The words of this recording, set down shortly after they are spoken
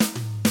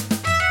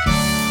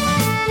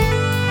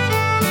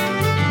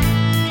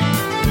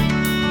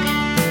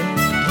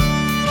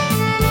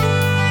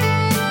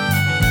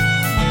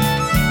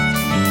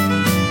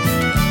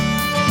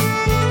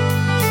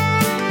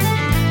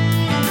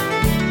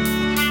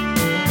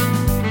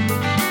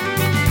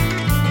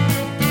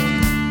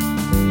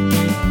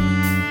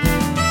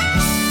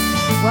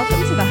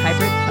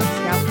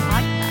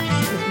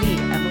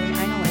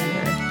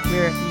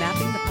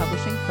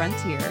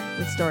Frontier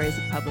with stories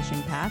of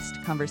publishing past,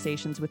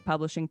 conversations with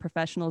publishing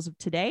professionals of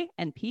today,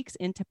 and peeks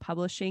into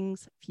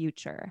publishing's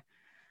future.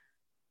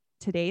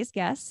 Today's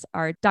guests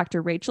are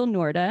Dr. Rachel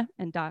Noorda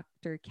and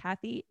Dr.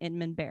 Kathy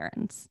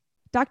Inman-Behrens.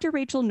 Dr.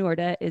 Rachel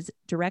Noorda is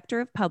Director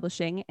of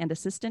Publishing and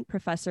Assistant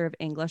Professor of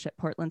English at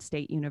Portland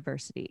State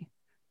University.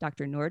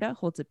 Dr. Noorda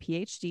holds a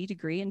PhD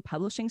degree in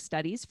Publishing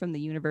Studies from the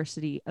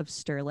University of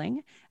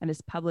Stirling and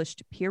has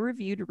published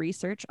peer-reviewed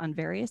research on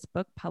various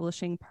book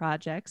publishing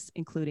projects,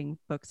 including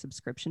book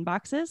subscription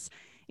boxes,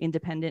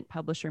 independent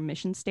publisher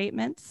mission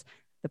statements,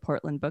 the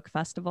Portland Book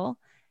Festival,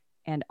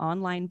 and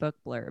online book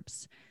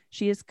blurbs.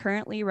 She is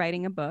currently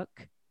writing a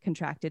book,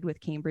 contracted with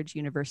Cambridge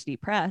University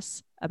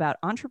Press, about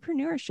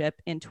entrepreneurship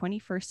in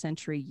 21st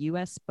century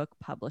U.S. book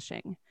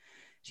publishing.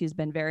 She's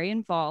been very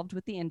involved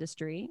with the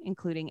industry,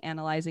 including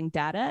analyzing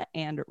data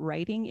and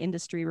writing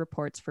industry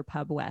reports for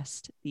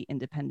PubWest, the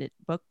Independent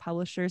Book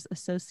Publishers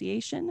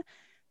Association,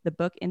 the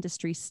Book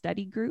Industry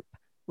Study Group,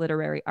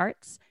 Literary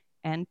Arts,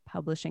 and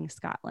Publishing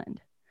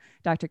Scotland.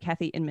 Dr.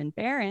 Kathy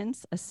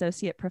Inman-Behrens,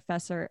 Associate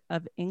Professor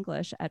of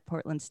English at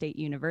Portland State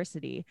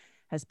University,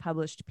 has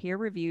published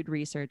peer-reviewed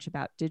research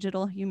about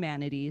digital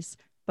humanities,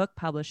 book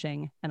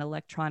publishing, and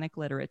electronic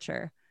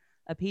literature.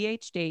 A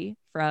PhD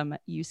from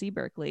UC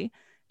Berkeley,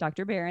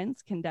 Dr.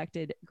 Behrens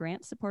conducted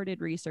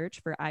grant-supported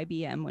research for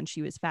IBM when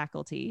she was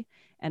faculty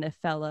and a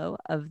fellow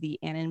of the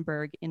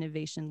Annenberg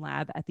Innovation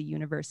Lab at the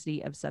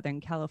University of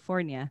Southern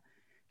California.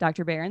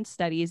 Dr. Behrens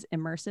studies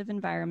immersive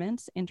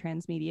environments in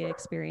transmedia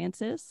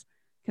experiences,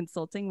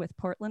 consulting with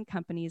Portland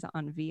companies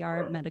on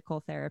VR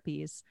medical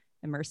therapies,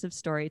 immersive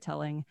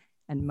storytelling,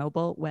 and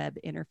mobile web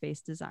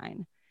interface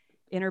design.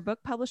 In her book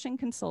publishing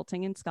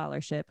consulting and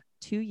scholarship,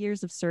 2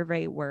 years of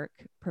survey work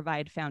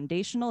provide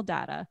foundational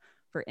data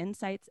for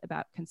insights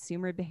about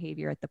consumer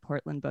behavior at the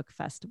Portland Book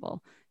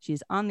Festival.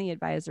 She's on the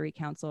advisory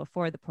council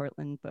for the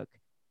Portland Book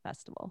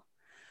Festival.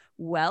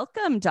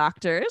 Welcome,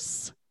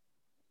 doctors.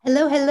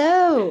 Hello,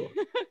 hello.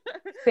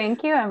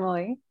 Thank you,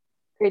 Emily.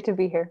 Great to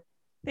be here.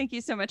 Thank you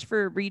so much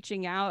for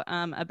reaching out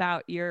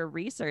about your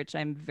research.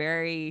 I'm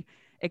very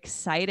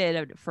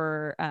excited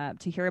for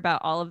to hear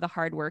about all of the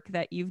hard work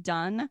that you've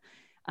done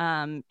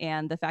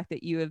and the fact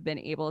that you have been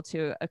able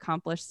to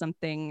accomplish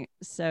something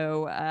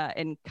so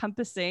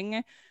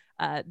encompassing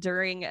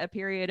during a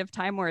period of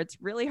time where it's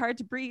really hard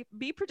to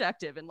be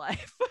productive in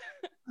life.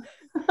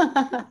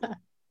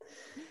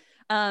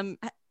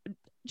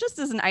 Just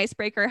as an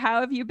icebreaker,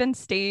 how have you been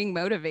staying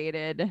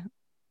motivated?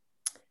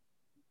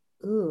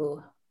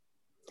 Ooh,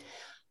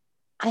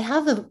 I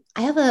have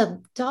a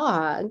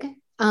dog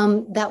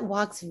that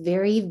walks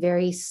very,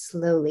 very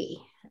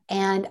slowly.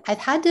 And I've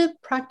had to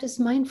practice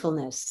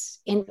mindfulness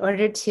in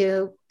order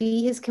to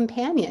be his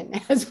companion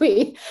as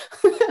we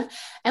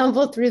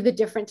amble through the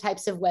different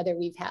types of weather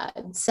we've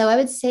had. So I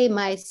would say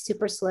my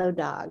super slow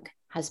dog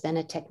has been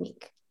a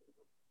technique.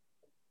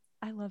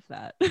 I love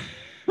that.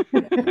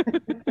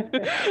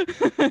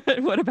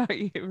 What about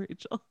you,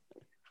 Rachel?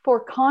 For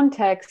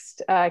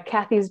context,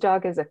 Kathy's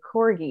dog is a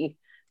corgi,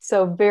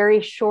 so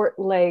very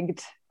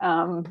short-legged,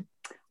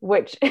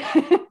 which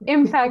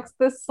impacts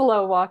the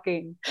slow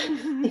walking.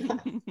 Yeah.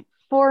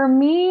 For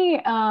me,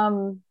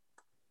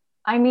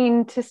 I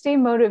mean, to stay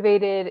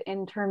motivated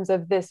in terms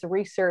of this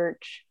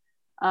research,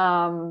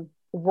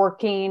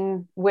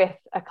 working with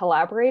a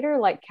collaborator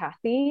like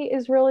Kathy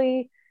is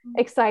really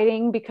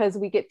exciting because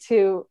we get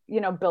to,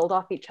 build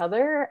off each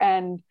other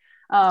and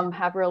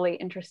have really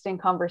interesting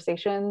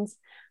conversations.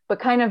 But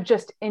kind of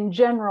just in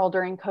general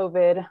during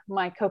COVID,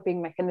 my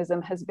coping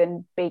mechanism has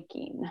been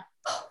baking.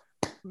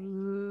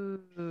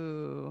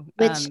 Ooh,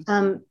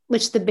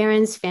 which the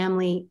Behrens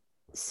family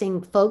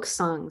sing folk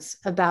songs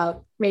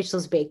about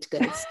Rachel's baked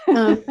goods.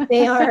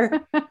 They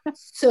are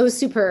so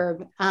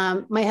superb.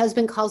 My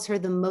husband calls her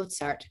the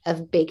Mozart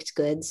of baked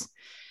goods.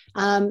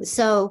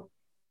 So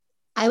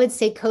I would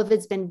say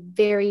COVID's been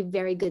very,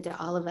 very good to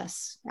all of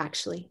us,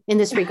 actually, in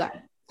this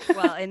regard.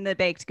 Well, in the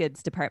baked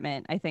goods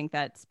department, I think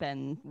that's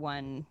been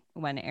one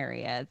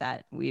area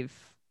that we've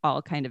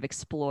all kind of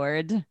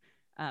explored.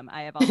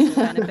 I have also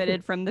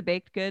benefited from the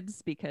baked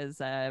goods because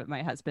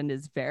my husband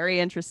is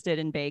very interested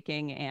in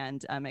baking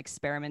and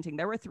experimenting.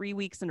 There were 3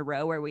 weeks in a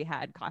row where we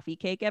had coffee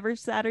cake every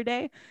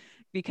Saturday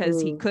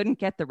because he couldn't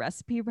get the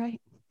recipe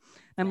right.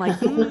 I'm like,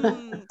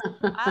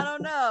 I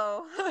don't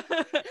know.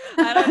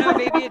 I don't know.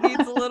 Maybe it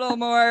needs a little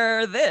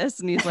more this.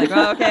 And he's like,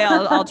 oh, okay,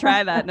 I'll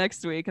try that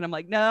next week. And I'm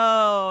like,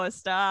 no,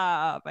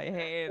 stop. I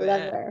hate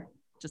it.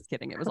 Just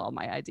kidding. It was all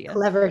my idea.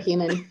 Clever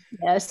human.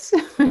 Yes.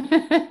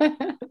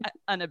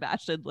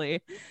 Unabashedly.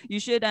 You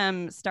should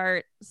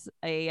start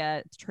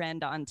a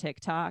trend on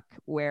TikTok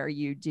where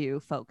you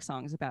do folk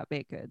songs about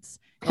baked goods.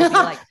 It'll be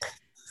like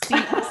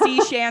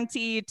sea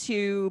shanty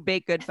to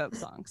baked good folk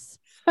songs.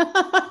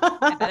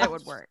 I bet it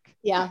would work.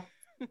 Yeah.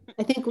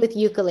 I think with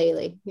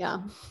ukulele. Yeah.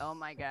 Oh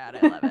my God.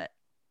 I love it.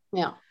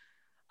 Yeah.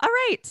 All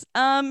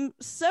right.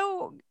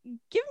 So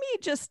give me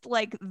just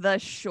like the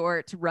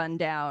short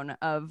rundown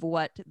of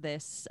what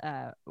this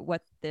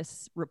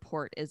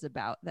report is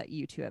about that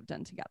you two have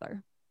done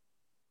together.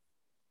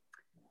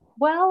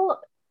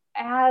 Well,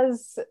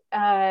 as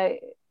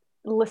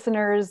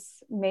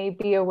listeners may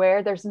be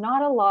aware, there's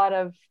not a lot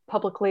of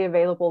publicly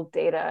available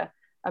data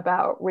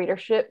about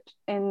readership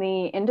in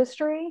the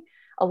industry.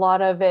 A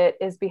lot of it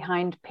is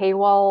behind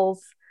paywalls,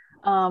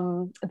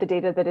 the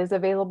data that is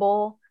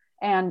available.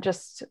 And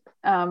just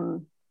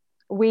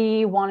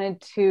we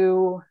wanted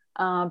to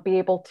be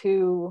able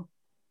to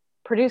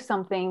produce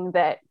something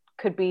that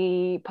could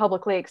be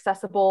publicly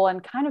accessible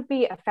and kind of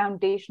be a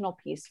foundational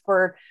piece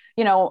for,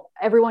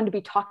 everyone to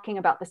be talking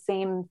about the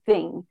same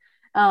thing.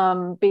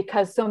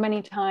 Because so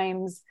many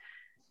times,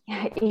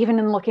 even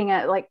in looking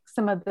at like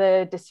some of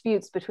the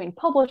disputes between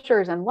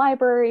publishers and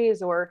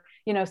libraries, or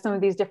some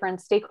of these different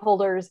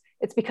stakeholders,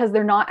 it's because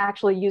they're not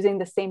actually using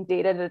the same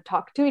data to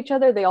talk to each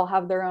other. They all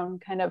have their own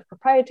kind of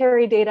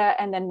proprietary data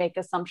and then make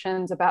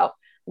assumptions about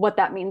what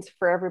that means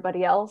for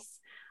everybody else.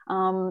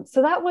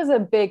 So that was a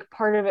big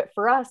part of it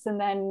for us. And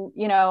then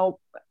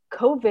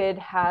COVID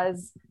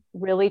has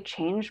really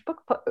changed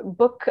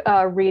book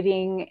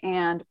reading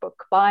and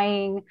book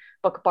buying,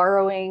 book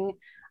borrowing.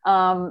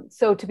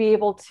 So to be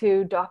able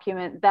to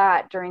document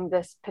that during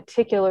this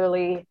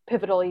particularly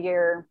pivotal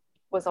year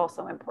was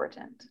also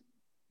important.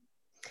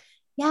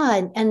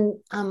 Yeah, and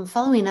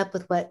following up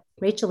with what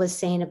Rachel was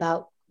saying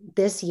about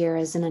this year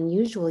as an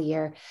unusual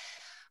year,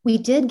 we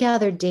did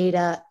gather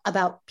data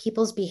about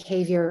people's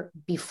behavior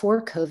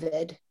before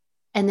COVID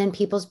and then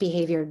people's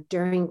behavior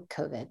during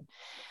COVID.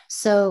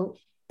 So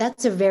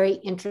that's a very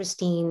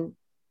interesting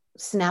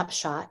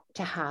snapshot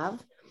to have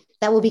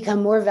that will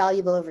become more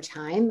valuable over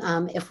time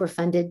if we're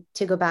funded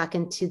to go back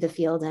into the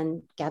field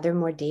and gather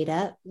more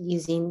data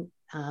using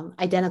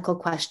identical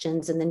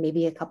questions and then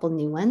maybe a couple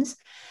new ones.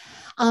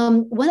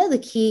 One of the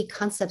key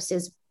concepts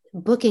is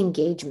book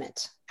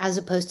engagement, as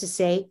opposed to,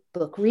 say,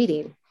 book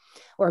reading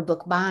or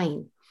book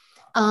buying.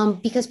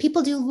 Because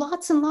people do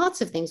lots and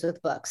lots of things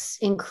with books,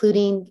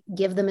 including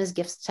give them as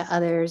gifts to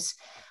others.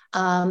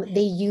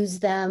 They use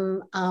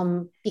them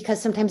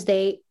because sometimes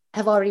they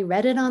have already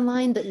read it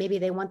online, but maybe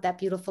they want that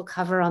beautiful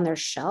cover on their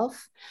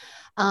shelf.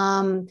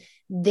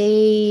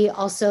 They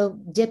also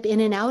dip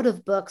in and out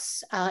of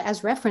books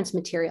as reference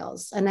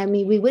materials. And I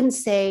mean, I wouldn't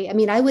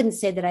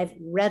say that I've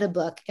read a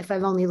book if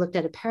I've only looked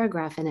at a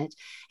paragraph in it.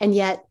 And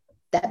yet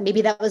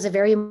that was a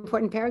very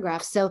important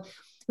paragraph. So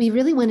we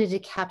really wanted to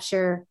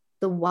capture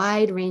the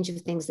wide range of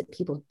things that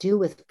people do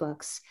with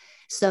books.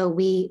 So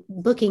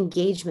book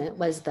engagement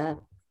was the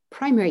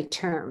primary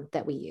term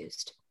that we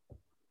used.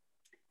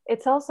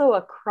 It's also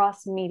a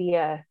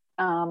cross-media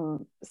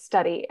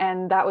study,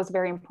 and that was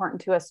very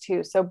important to us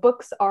too. So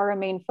books are a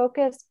main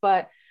focus,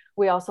 but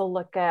we also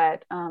look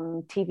at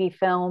TV,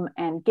 film,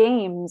 and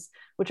games,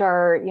 which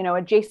are,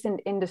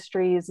 adjacent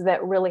industries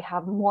that really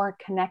have more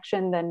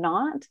connection than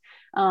not,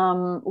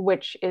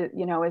 which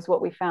is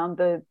what we found.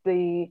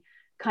 The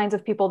kinds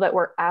of people that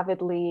were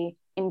avidly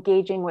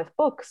engaging with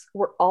books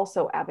were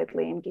also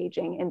avidly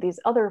engaging in these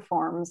other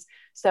forms.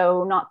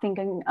 So not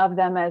thinking of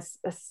them as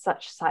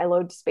such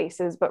siloed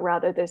spaces, but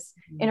rather this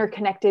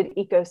interconnected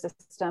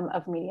ecosystem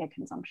of media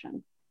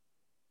consumption.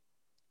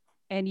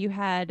 And you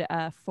had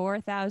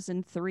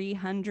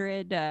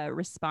 4,300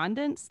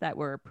 respondents that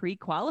were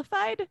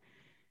pre-qualified.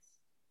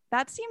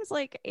 That seems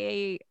like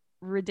a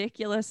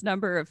ridiculous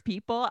number of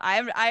people.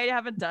 I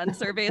haven't done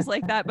surveys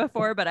like that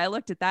before, but I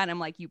looked at that and I'm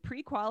like, you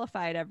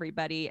pre-qualified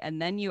everybody and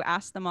then you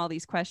asked them all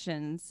these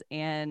questions,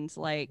 and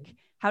like,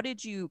 how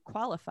did you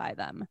qualify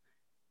them?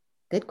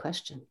 Good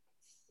question.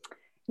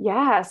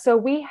 Yeah, so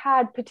we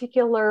had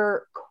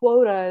particular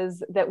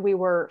quotas that we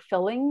were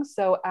filling.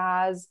 So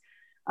as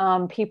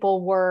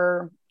people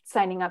were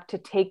signing up to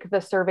take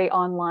the survey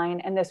online,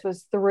 and this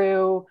was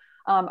through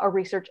a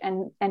research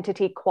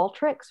entity,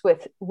 Qualtrics,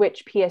 with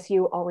which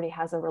PSU already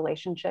has a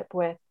relationship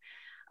with.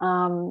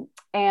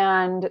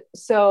 And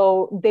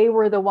so they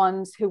were the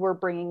ones who were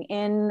bringing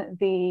in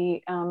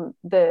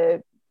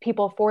the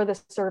people for the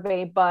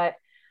survey. But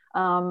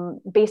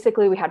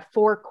basically, we had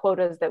 4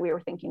 quotas that we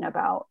were thinking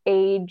about: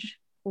 age,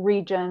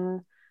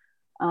 region,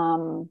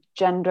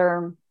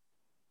 gender,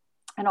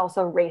 and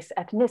also race,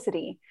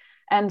 ethnicity.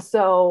 And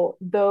so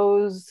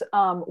those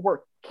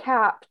were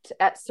capped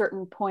at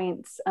certain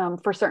points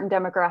for certain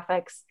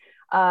demographics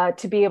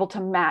to be able to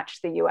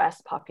match the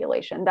US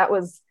population. That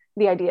was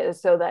the idea,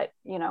 is so that,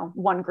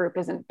 one group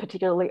isn't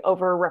particularly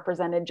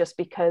overrepresented just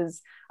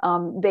because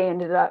they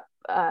ended up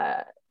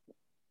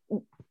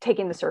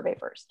taking the survey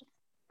first.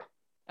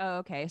 Oh,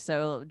 okay.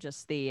 So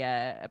just the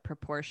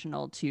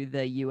proportional to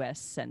the US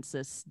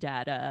Census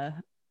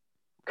data.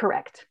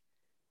 Correct.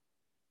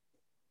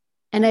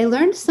 And I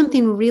learned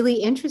something really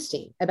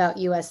interesting about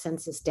US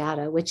Census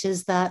data, which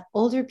is that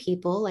older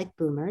people, like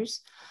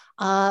boomers,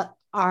 there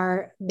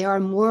are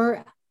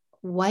more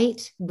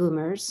white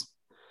boomers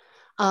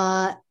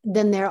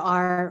than there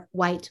are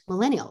white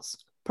millennials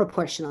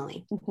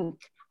proportionally.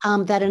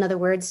 Mm-hmm. That, in other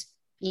words,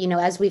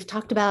 as we've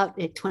talked about,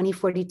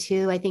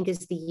 2042, I think,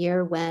 is the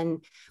year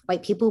when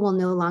white people will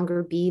no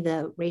longer be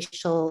the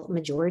racial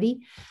majority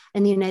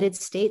in the United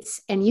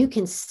States. And you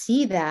can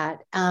see that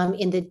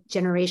in the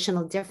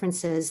generational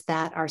differences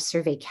that our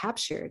survey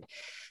captured.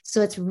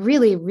 So it's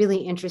really, really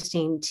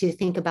interesting to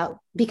think about,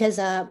 because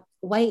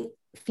white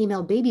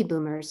female baby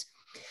boomers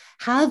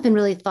have been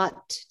really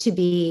thought to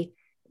be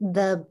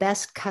the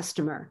best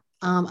customer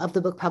of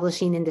the book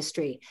publishing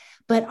industry.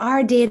 But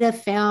our data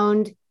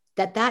found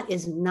that that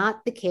is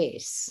not the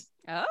case.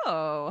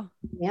 Oh.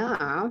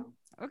 Yeah.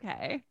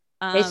 Okay.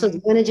 Rachel, do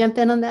you want to jump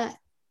in on that?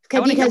 I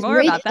want to hear more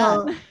Rachel,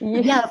 about that.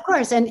 Yeah, of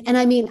course. And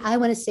I mean, I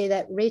want to say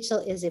that Rachel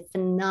is a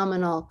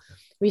phenomenal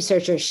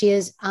researcher. She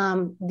is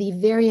the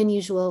very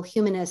unusual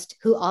humanist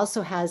who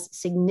also has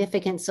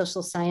significant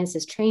social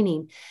sciences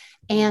training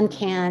and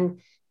can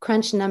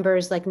crunch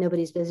numbers like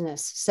nobody's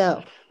business.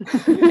 So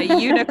a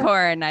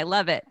unicorn. I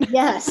love it.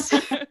 Yes.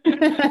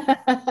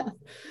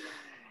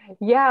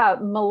 Yeah,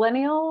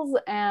 millennials,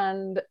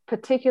 and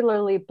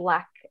particularly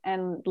Black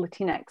and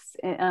Latinx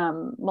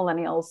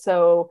millennials.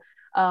 So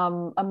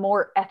a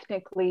more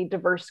ethnically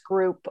diverse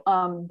group.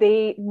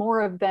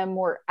 More of them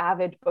were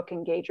avid book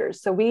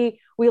engagers. So we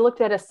looked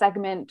at a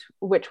segment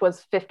which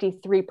was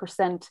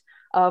 53%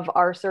 of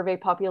our survey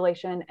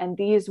population, and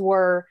these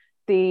were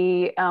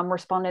the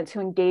respondents who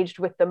engaged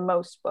with the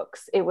most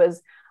books. It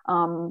was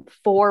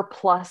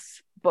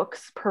 4+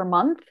 books per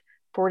month,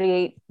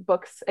 48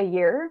 books a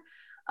year.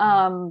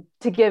 To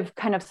give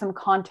kind of some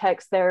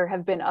context, there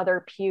have been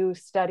other Pew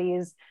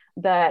studies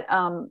that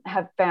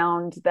have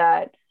found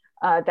that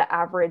the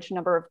average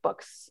number of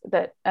books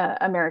that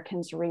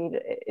Americans read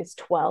is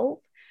 12.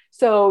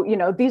 So,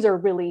 these are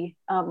really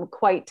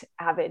quite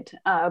avid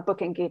book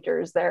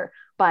engagers. They're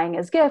buying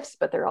as gifts,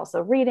 but they're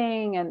also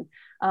reading and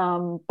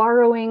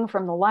borrowing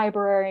from the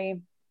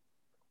library.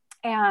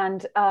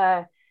 And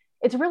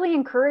it's really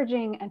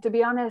encouraging, and to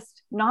be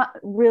honest, not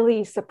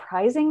really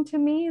surprising to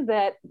me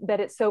that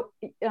it's so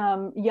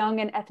young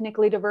and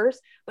ethnically diverse.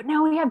 But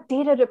now we have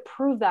data to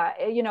prove that.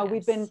 Yes.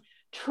 We've been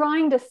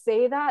trying to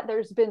say that.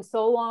 There's been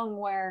so long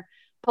where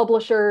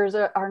publishers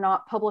are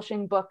not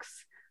publishing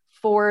books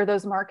for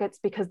those markets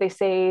because they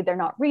say they're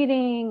not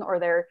reading or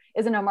there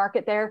isn't a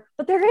market there,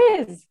 but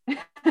there is.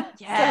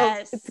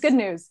 Yes. So it's good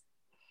news.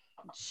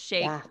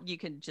 Shake. Yeah. You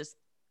can just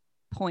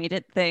point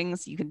at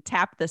things. You can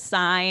tap the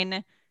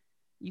sign.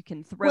 You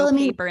can throw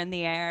paper in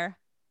the air.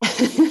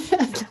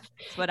 That's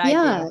what I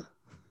do.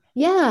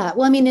 Yeah.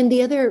 Well, I mean, and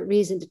the other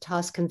reason to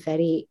toss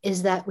confetti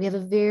is that we have a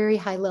very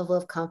high level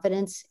of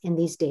confidence in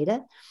these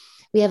data.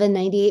 We have a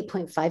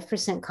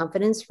 98.5%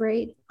 confidence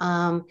rate,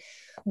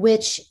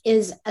 which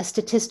is a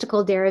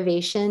statistical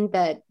derivation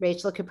that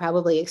Rachel could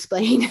probably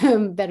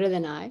explain better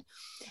than I.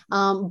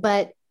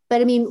 But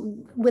I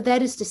mean, what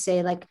that is to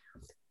say, like,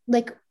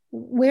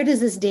 where does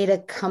this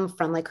data come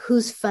from? Like,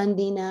 who's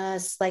funding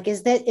us? Like,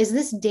 is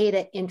this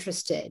data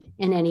interested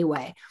in any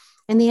way?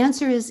 And the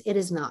answer is, it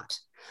is not.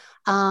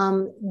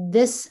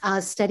 This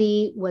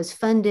study was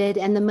funded,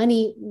 and the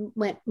money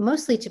went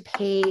mostly to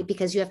pay,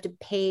 because you have to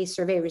pay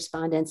survey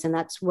respondents, and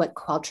that's what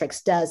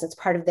Qualtrics does. That's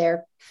part of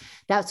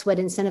that's what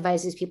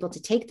incentivizes people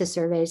to take the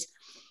surveys.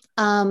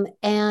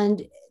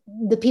 And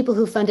the people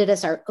who funded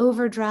us are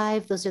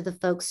Overdrive. Those are the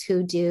folks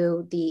who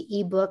do the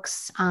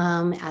ebooks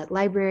at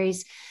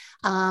libraries.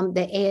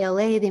 The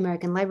ALA, the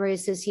American Library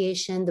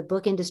Association, the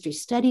Book Industry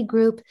Study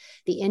Group,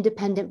 the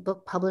Independent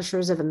Book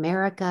Publishers of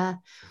America.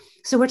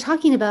 So we're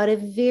talking about a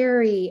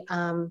very,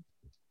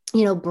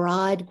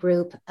 broad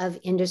group of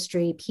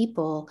industry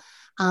people,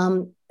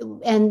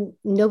 and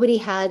nobody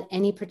had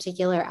any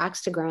particular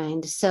axe to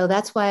grind. So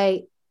that's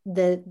why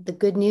the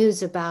good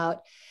news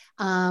about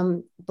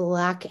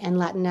Black and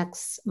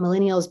Latinx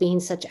millennials being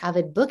such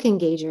avid book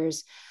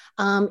engagers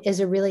is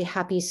a really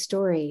happy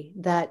story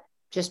that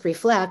just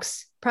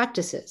reflects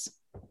practices.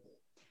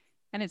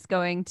 And it's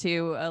going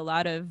to a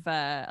lot of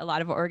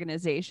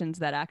organizations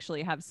that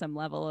actually have some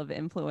level of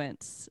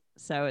influence.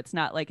 So it's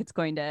not like it's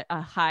going to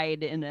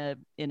hide in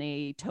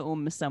a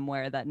tome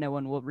somewhere that no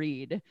one will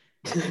read.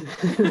 Oh,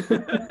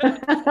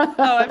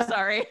 I'm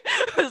sorry.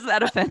 Was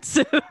that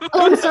offensive?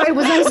 Oh, I'm sorry.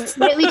 Was I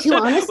slightly too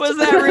honest? Was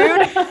that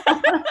rude?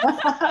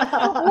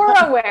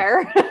 We're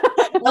aware.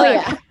 Oh,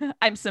 yeah.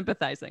 I'm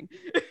sympathizing.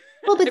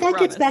 Well, but that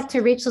gets back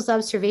to Rachel's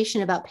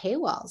observation about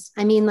paywalls.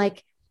 I mean,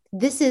 like,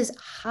 this is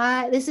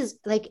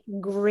like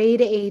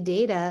grade A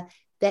data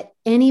that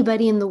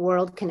anybody in the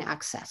world can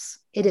access.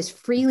 It is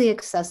freely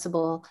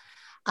accessible.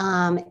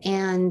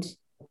 And,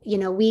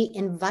 we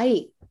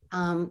invite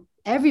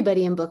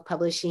everybody in book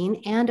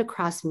publishing and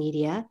across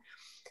media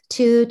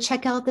to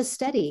check out the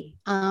study.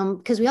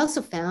 Because we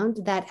also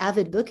found that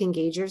avid book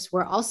engagers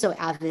were also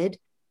avid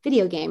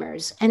video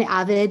gamers and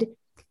avid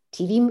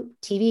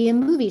TV and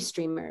movie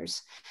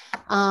streamers.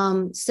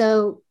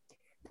 So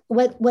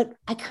what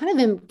I kind of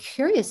am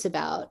curious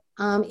about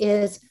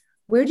is,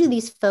 where do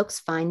these folks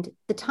find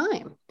the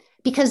time?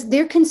 Because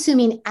they're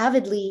consuming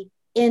avidly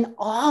in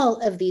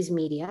all of these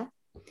media.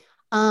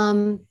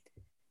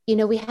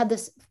 We had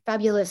this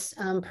fabulous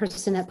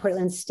person at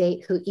Portland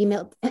State who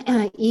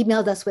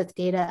emailed us with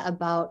data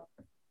about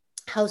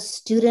how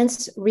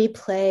students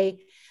replay,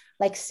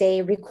 like,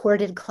 say,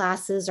 recorded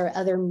classes or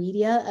other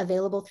media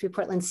available through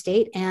Portland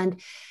State.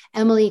 And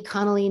Emily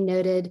Connolly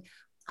noted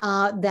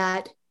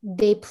that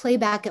they play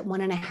back at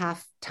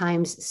 1.5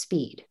 times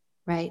speed,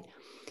 right?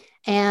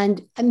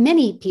 And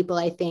many people,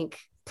 I think,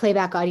 play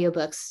back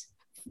audiobooks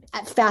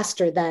at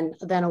faster than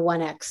a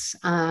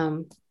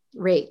 1x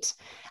rate.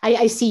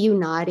 I see you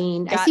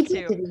nodding. I see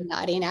people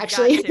nodding,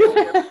 actually.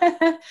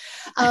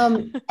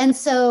 And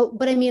so,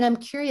 but I mean, I'm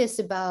curious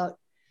about,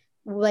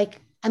 like,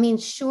 I mean,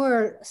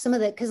 sure, some of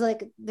the, because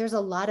like there's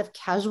a lot of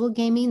casual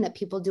gaming that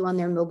people do on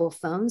their mobile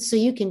phones. So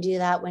you can do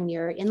that when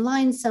you're in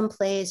line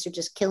someplace or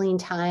just killing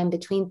time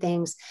between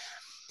things.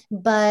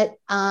 But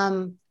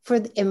for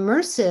the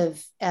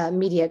immersive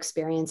media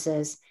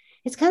experiences,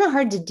 it's kind of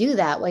hard to do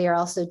that while you're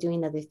also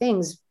doing other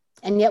things.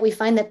 And yet we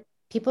find that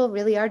people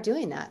really are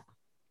doing that.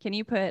 Can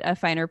you put a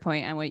finer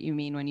point on what you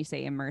mean when you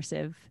say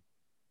immersive?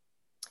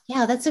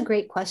 Yeah, that's a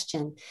great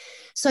question.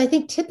 So I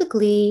think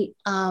typically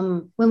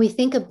when we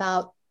think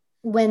about,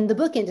 when the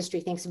book industry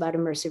thinks about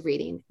immersive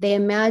reading, they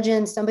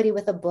imagine somebody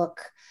with a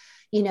book,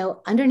 you know,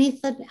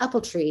 underneath an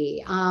apple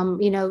tree,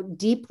 you know,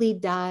 deeply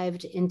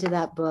dived into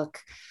that book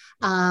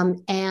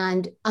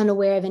and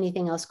unaware of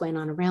anything else going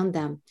on around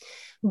them.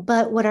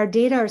 But what our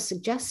data are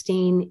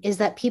suggesting is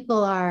that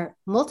people are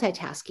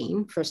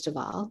multitasking, first of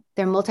all.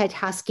 They're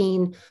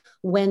multitasking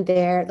when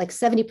they're, like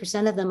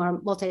 70% of them are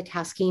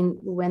multitasking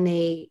when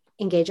they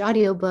engage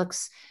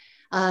audiobooks.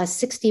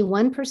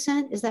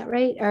 61%, is that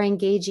right, are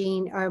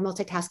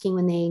multitasking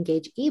when they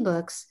engage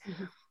ebooks.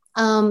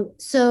 Mm-hmm.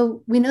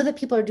 So we know that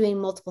people are doing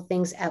multiple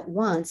things at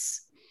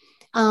once.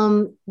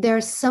 There are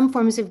some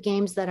forms of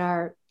games that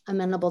are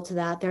amenable to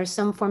that. There are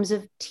some forms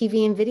of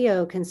TV and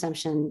video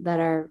consumption that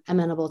are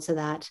amenable to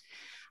that.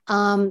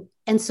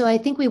 And so I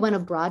think we want to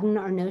broaden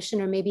our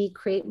notion, or maybe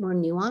create more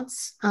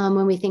nuance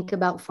when we think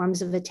about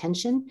forms of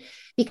attention,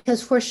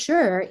 because for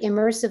sure,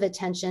 immersive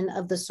attention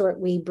of the sort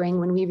we bring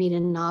when we read a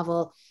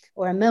novel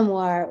or a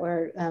memoir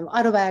or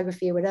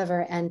autobiography or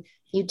whatever, and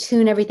you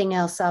tune everything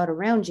else out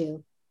around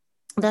you,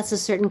 that's a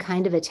certain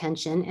kind of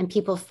attention. And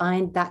people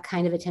find that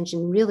kind of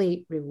attention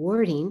really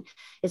rewarding.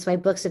 It's why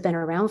books have been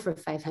around for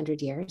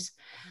 500 years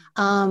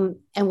and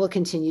will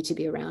continue to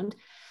be around.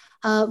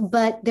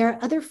 But there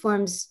are other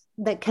forms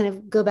that kind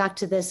of go back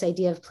to this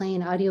idea of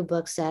playing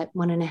audiobooks at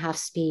 1.5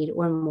 speed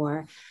or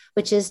more,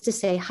 which is to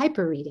say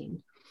hyper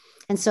reading.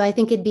 And so I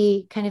think it'd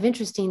be kind of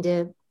interesting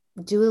to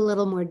do a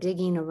little more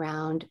digging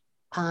around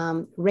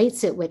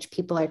rates at which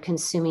people are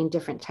consuming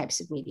different types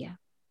of media.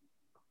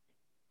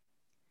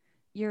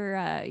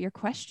 Your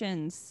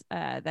questions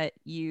that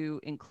you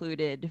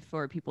included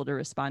for people to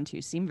respond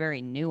to seem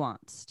very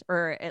nuanced,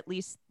 or at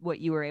least what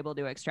you were able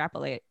to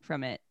extrapolate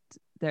from it.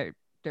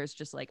 There's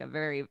just like a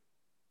very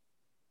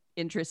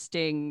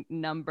interesting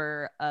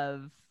number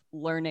of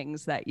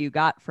learnings that you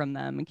got from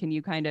them. Can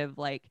you kind of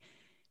like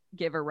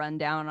give a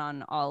rundown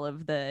on all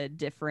of the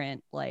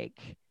different like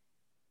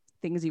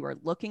things you were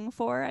looking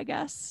for, I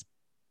guess?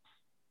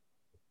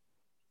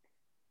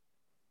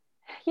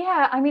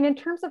 Yeah, I mean, in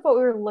terms of what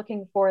we were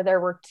looking for, there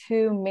were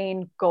two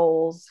main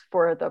goals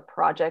for the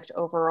project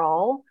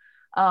overall.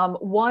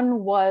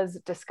 One was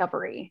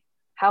discovery.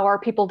 How are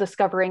people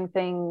discovering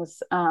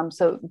things?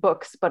 So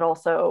books, but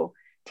also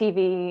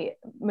TV,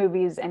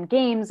 movies, and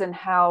games, and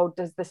how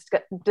does this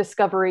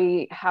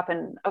discovery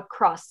happen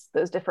across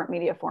those different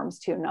media forms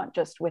too, not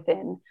just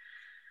within.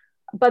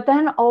 But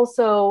then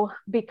also,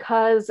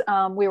 because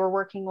we were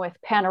working with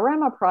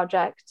Panorama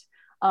Project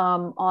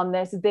on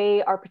this,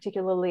 they are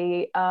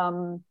particularly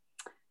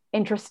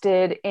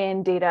interested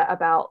in data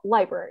about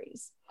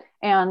libraries.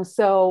 And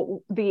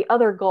so the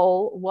other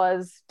goal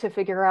was to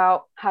figure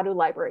out, how do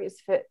libraries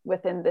fit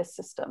within this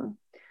system,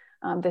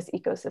 this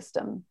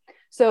ecosystem.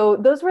 So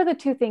those were the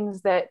two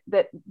things that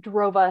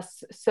drove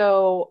us.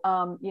 So,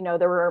 you know,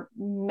 there were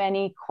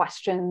many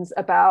questions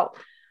about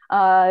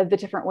the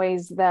different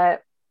ways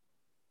that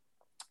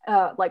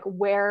like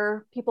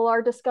where people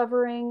are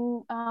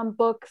discovering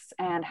books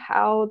and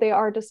how they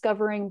are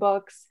discovering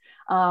books.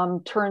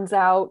 Turns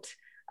out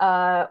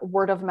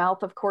word of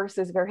mouth, of course,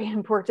 is very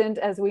important,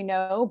 as we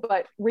know,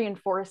 but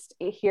reinforced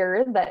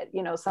here that,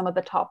 you know, some of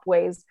the top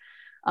ways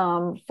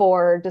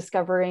for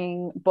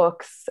discovering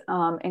books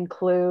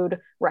include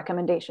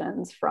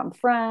recommendations from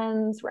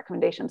friends,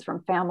 recommendations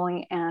from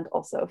family, and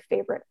also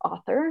favorite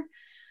author.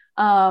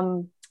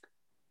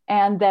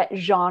 And that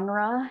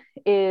genre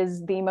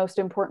is the most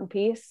important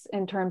piece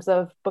in terms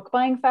of book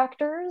buying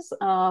factors.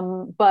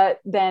 But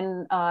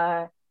then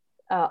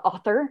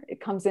author,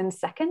 it comes in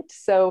second.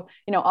 So,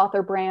 you know,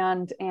 author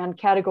brand and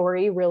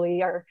category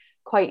really are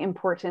quite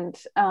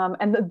important.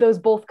 And those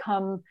both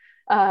come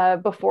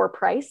before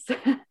price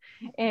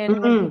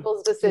in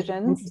people's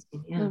decisions.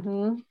 Yeah.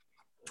 Mm-hmm.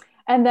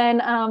 And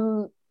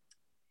then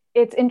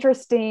it's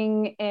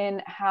interesting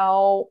in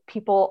how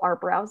people are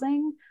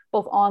browsing,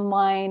 both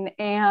online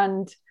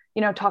and,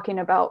 you know, talking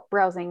about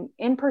browsing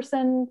in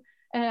person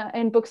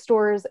in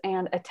bookstores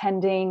and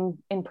attending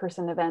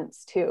in-person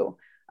events too,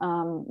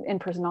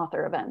 in-person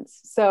author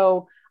events.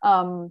 So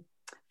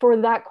for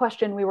that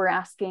question, we were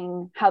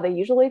asking how they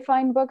usually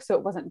find books. So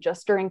it wasn't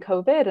just during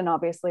COVID. And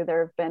obviously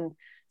there have been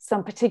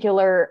some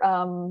particular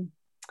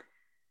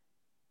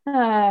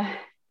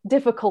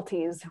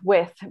difficulties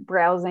with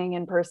browsing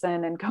in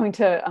person and going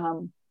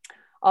to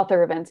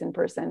author events in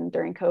person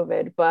during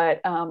COVID.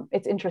 But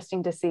it's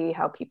interesting to see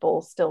how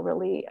people still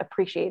really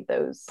appreciate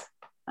those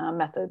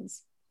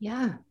methods.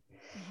 Yeah.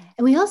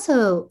 And we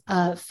also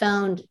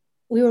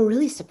we were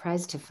really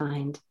surprised to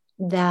find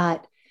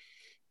that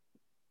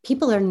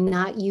people are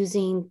not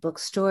using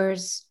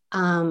bookstores.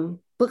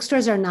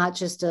 Bookstores are not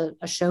just a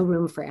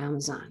showroom for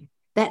Amazon.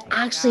 That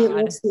actually it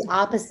works the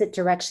opposite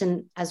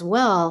direction as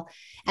well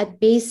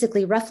at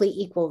basically roughly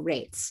equal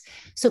rates.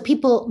 So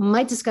people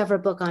might discover a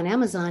book on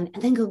Amazon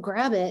and then go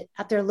grab it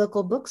at their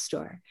local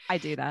bookstore. I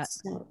do that.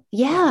 So,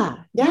 yeah.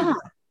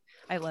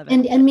 I love it.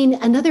 And I mean,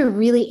 another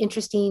really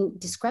interesting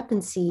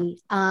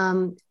discrepancy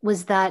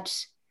was that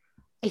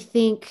I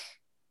think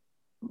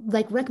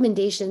like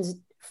recommendations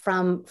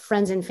from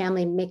friends and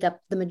family make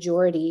up the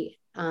majority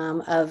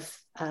of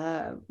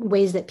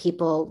ways that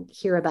people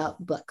hear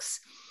about books.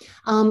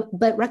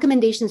 But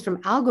recommendations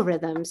from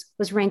algorithms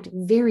was ranked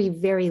very,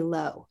 very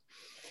low,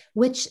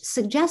 which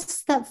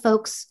suggests that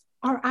folks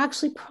are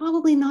actually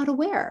probably not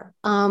aware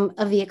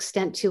of the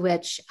extent to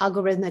which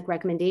algorithmic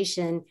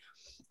recommendation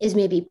is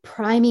maybe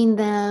priming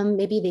them.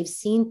 Maybe they've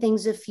seen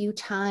things a few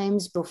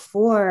times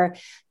before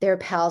their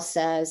pal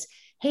says,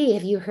 hey,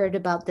 have you heard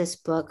about this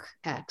book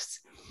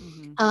X?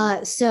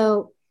 Mm-hmm.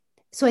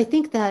 So I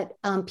think that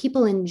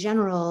people in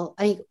general,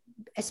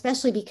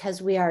 especially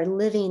because we are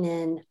living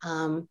in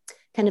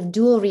kind of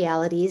dual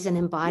realities, an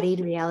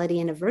embodied reality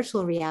and a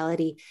virtual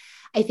reality,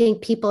 I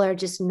think people are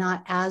just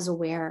not as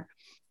aware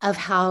of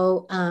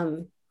how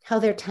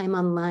their time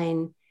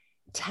online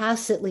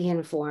tacitly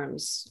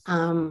informs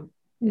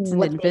it's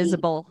an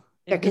invisible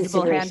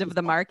hand of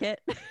the market.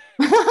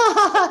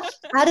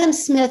 Adam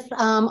Smith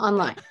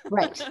online,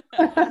 right?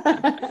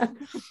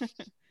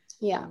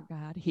 Yeah. Oh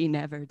God, he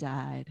never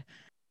died.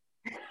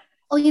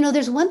 Oh,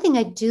 there's one thing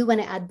I do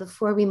want to add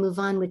before we move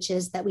on, which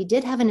is that we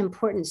did have an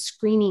important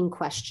screening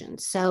question.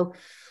 So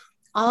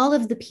all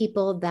of the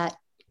people that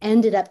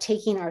ended up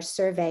taking our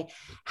survey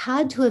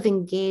had to have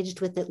engaged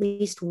with at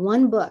least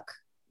one book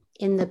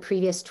in the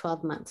previous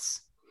 12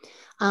 months,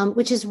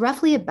 which is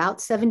roughly about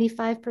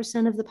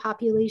 75% of the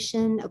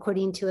population,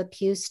 according to a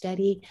Pew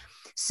study.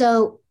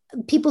 So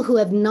people who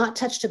have not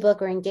touched a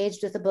book or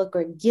engaged with a book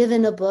or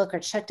given a book or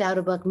checked out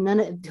a book,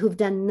 who've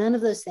done none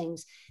of those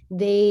things,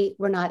 they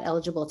were not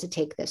eligible to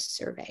take this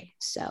survey.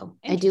 So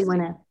I do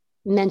want to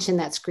mention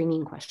that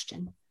screening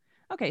question.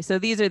 Okay, so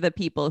these are the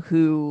people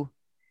who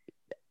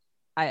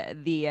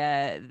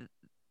the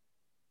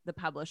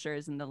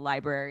publishers and the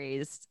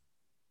libraries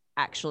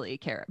actually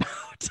care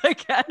about, I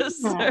guess.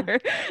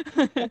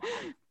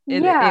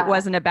 Yeah. It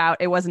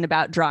wasn't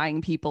about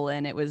drawing people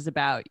in. It was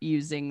about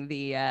using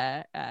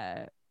the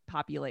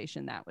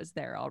population that was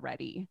there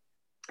already.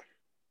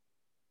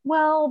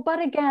 Well,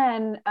 but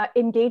again,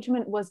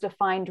 engagement was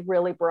defined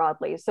really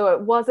broadly. So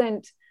it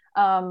wasn't,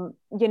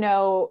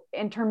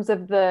 in terms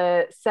of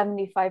the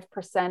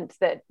 75%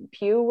 that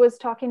Pew was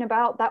talking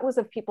about, that was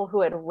of people who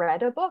had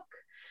read a book.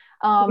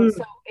 So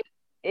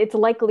it's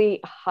likely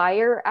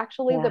higher,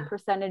 actually, the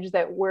percentage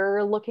that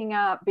we're looking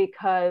at,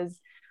 because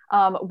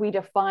we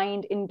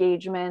defined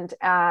engagement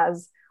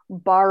as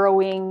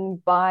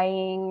borrowing,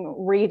 buying,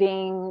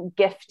 reading,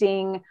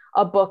 gifting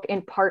a book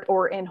in part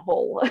or in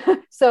whole.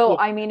 So,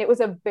 I mean, it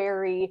was a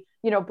very,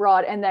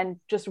 broad, and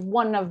then just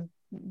one of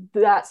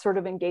that sort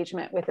of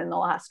engagement within the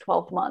last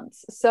 12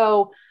 months.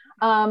 So,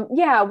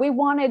 we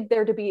wanted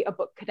there to be a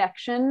book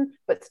connection,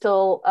 but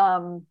still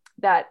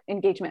that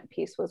engagement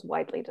piece was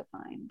widely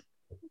defined.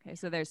 Okay,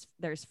 so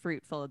there's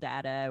fruitful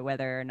data,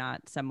 whether or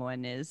not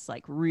someone is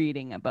like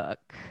reading a book.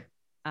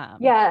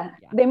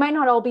 They might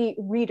not all be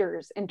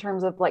readers in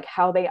terms of like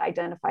how they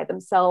identify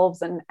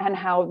themselves and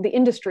how the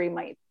industry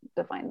might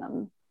define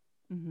them.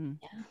 Mm-hmm.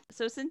 Yeah.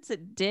 So since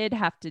it did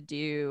have to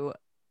do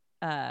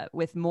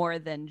with more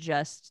than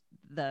just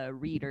the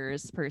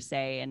readers per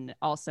se, and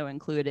also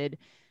included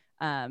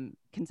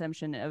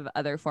consumption of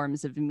other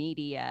forms of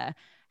media,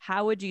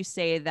 how would you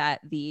say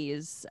that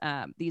these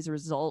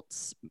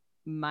results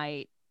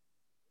might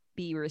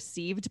be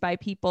received by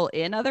people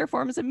in other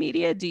forms of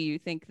media? Do you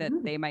think that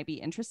they might be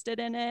interested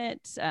in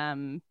it?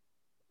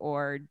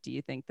 Or do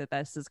you think that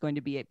this is going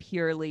to be a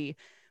purely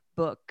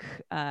book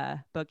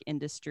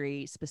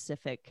industry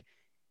specific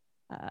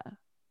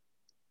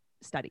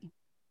study?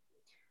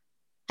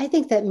 I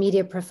think that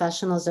media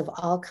professionals of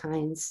all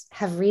kinds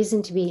have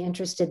reason to be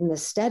interested in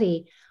this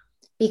study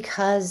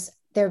because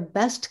their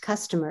best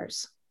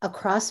customers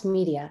across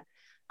media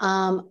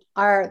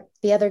are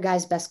the other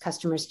guy's best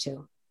customers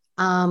too.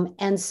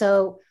 And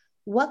so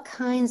what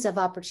kinds of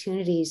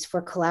opportunities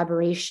for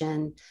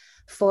collaboration,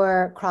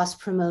 for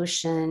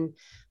cross-promotion,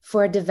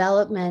 for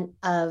development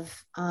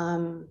of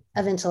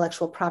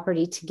intellectual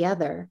property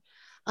together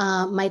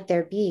might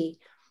there be?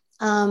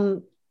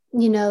 There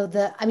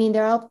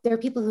are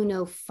people who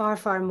know far,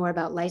 far more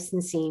about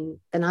licensing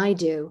than I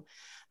do,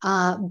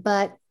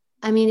 but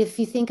I mean, if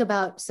you think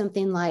about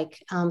something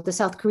like the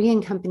South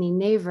Korean company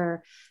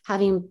Naver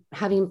having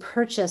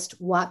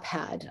purchased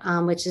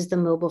Wattpad, which is the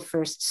mobile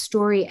first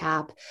story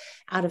app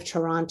out of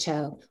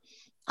Toronto,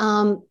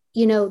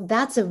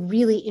 that's a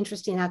really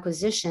interesting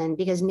acquisition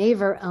because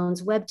Naver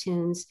owns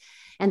Webtoons.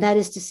 And that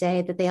is to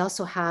say that they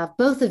also have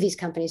both of these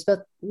companies, both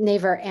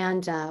Naver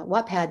and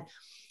Wattpad,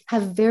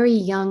 have very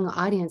young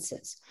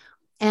audiences.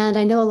 And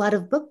I know a lot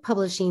of book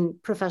publishing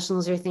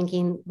professionals are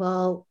thinking,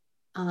 well,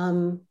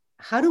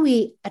 how do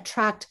we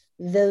attract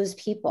those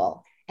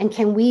people? And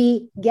can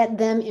we get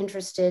them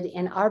interested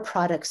in our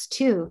products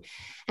too?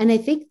 And I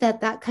think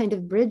that kind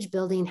of bridge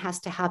building has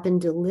to happen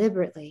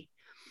deliberately.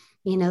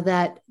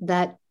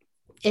 That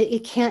you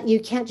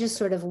can't just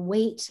sort of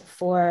wait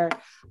for,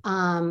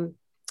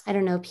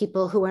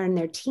 people who are in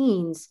their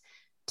teens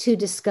to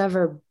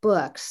discover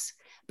books.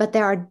 But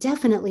there are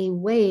definitely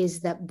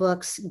ways that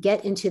books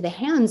get into the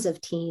hands of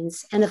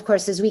teens. And of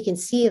course, as we can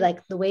see,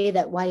 like the way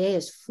that YA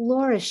is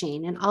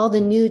flourishing and all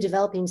the new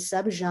developing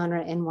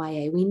subgenre in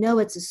YA, we know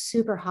it's a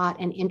super hot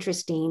and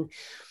interesting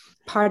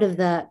part of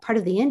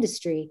the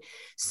industry.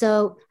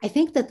 So I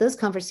think that those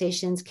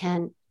conversations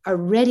are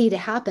ready to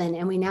happen.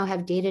 And we now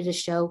have data to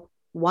show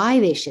why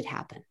they should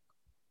happen.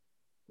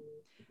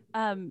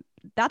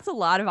 That's a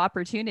lot of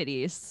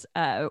opportunities.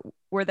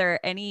 Were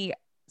there any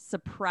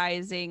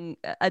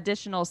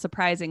additional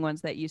surprising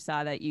ones that you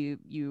saw that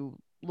you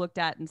looked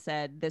at and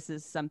said, this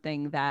is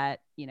something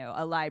that,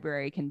 a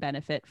library can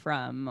benefit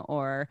from,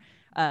 or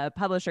a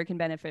publisher can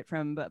benefit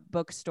from, but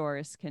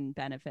bookstores can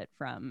benefit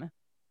from?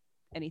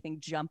 Anything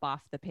jump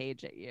off the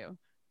page at you?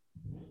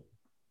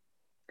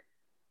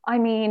 I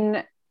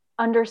mean,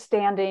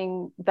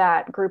 understanding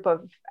that group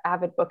of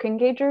avid book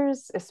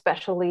engagers,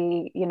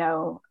 especially,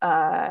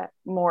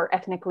 more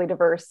ethnically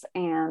diverse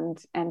and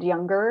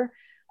younger,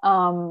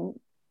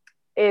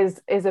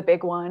 is a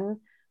big one.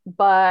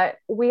 But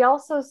we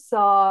also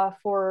saw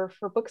for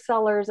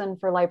booksellers and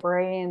for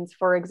librarians,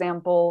 for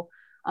example,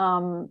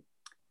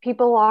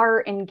 people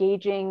are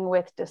engaging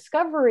with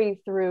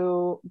discovery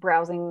through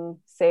browsing,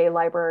 say,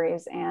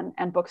 libraries and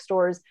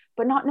bookstores,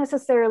 but not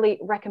necessarily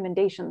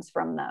recommendations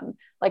from them.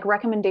 Like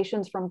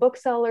recommendations from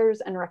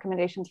booksellers and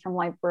recommendations from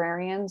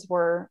librarians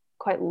were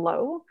quite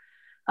low.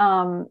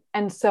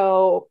 And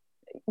so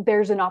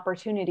there's an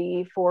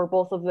opportunity for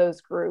both of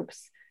those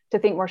groups to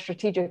think more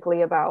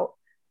strategically about,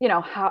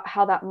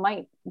 how that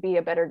might be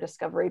a better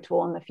discovery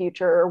tool in the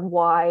future, or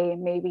why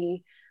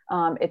maybe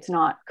it's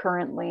not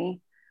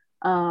currently.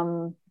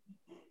 And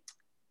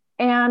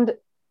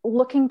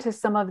looking to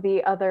some of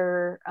the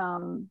other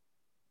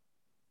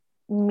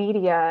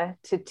media,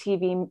 to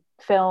TV,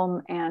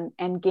 film,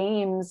 and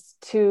games,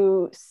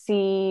 to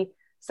see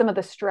some of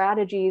the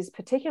strategies,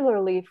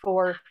 particularly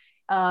for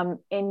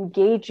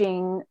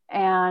engaging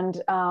and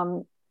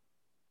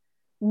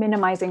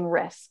minimizing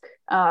risk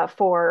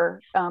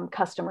for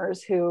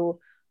customers who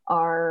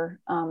are,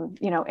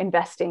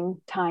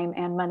 investing time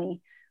and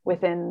money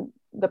within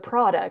the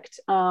product.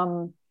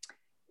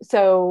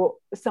 So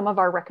some of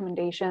our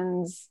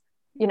recommendations,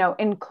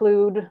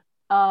 include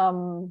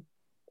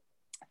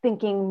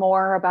thinking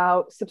more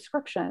about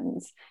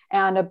subscriptions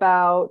and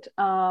about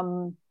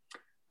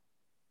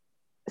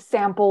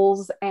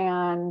samples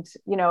and,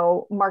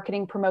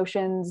 marketing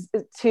promotions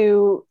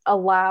to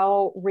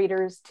allow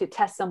readers to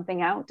test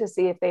something out to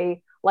see if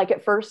they like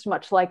it first,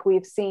 much like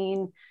we've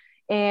seen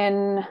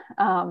in,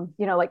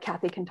 like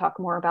Kathy can talk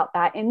more about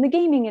that in the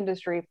gaming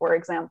industry, for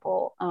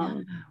example.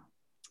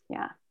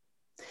 Yeah.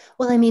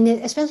 Well, I mean,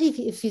 especially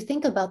if you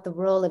think about the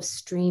role of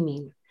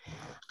streaming,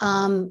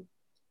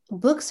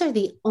 books are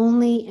the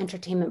only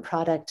entertainment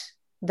product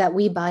that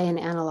we buy in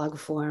analog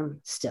form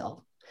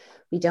still.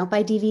 We don't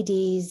buy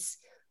DVDs.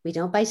 We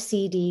don't buy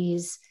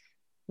CDs.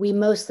 We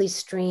mostly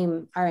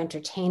stream our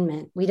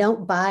entertainment. We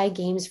don't buy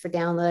games for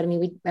download.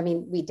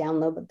 We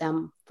download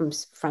them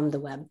from the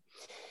web.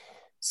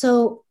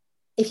 So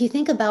if you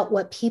think about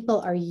what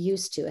people are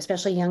used to,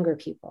 especially younger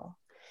people,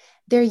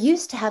 they're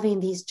used to having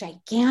these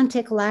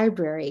gigantic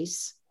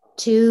libraries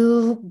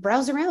to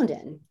browse around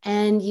in,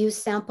 and you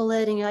sample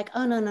it and you're like,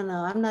 oh, no,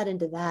 I'm not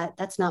into that.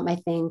 That's not my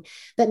thing.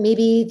 But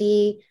maybe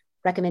the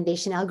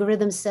recommendation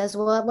algorithm says,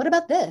 well, what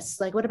about this?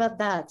 Like, what about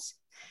that?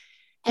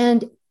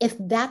 And if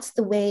that's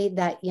the way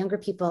that younger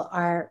people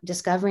are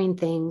discovering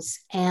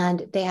things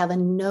and they have a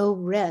no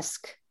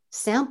risk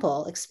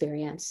sample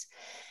experience,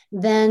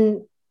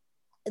 then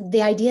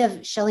the idea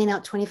of shelling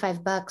out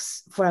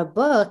 $25 for a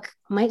book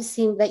might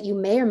seem that you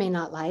may or may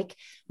not like,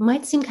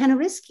 might seem kind of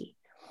risky.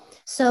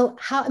 So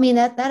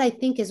that I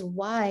think is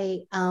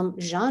why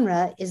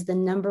genre is the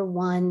number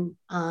one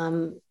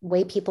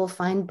way people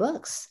find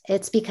books.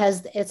 It's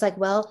because it's like,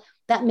 well,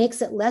 that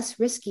makes it less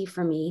risky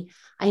for me.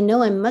 I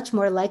know I'm much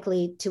more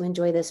likely to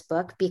enjoy this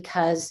book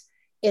because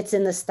it's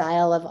in the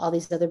style of all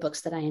these other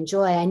books that I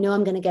enjoy. I know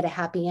I'm going to get a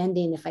happy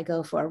ending if I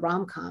go for a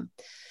rom-com,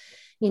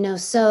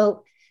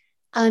 so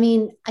I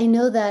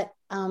know that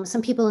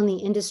some people in the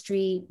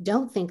industry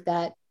don't think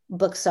that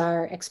books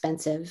are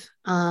expensive.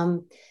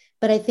 But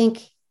I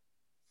think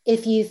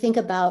if you think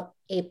about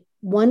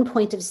one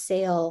point of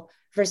sale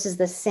versus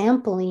the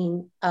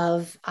sampling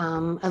of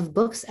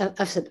books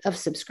of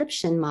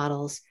subscription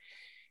models,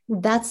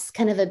 that's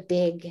kind of a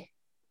big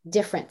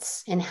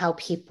difference in how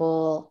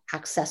people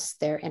access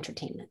their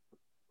entertainment.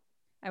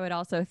 I would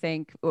also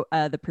think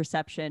the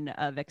perception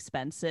of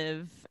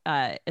expensive,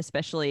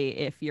 especially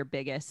if your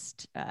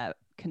biggest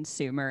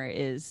consumer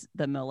is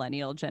the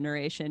millennial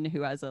generation,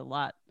 who has a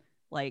lot,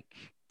 like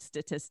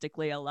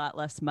statistically, a lot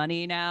less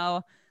money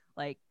now.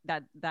 Like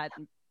that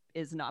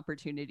is an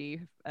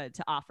opportunity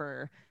to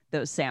offer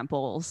those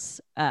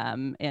samples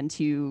and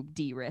to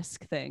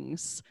de-risk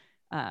things.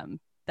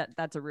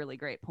 That's a really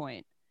great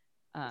point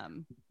that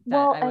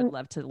I would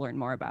love to learn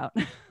more about.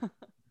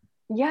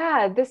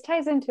 Yeah, this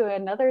ties into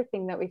another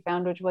thing that we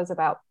found, which was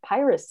about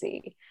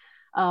piracy.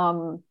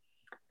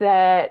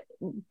 That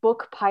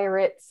book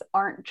pirates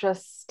aren't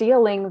just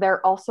stealing,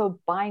 they're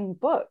also buying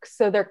books.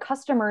 So they're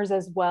customers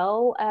as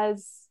well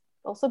as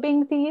also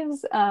being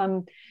thieves,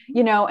 and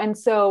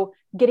so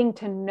getting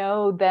to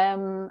know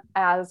them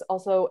as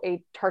also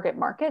a target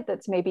market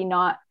that's maybe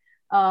not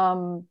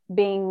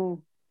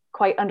being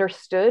quite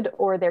understood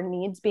or their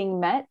needs being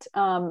met,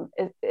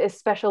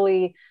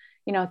 especially,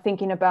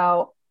 thinking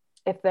about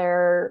if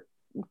they're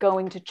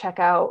going to check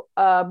out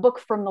a book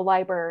from the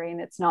library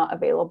and it's not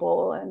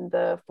available in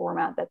the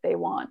format that they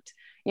want,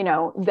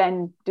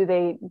 then do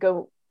they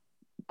go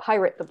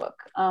pirate the book?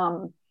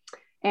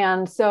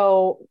 And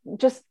so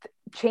just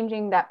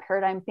changing that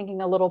paradigm,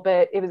 thinking a little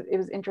bit, it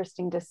was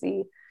interesting to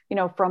see,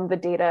 from the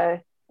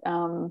data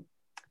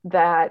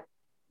that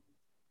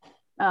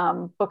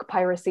book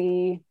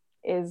piracy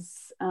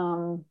is,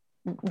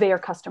 they are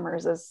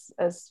customers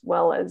as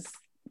well as,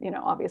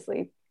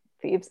 obviously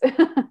thieves.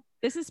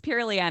 This is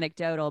purely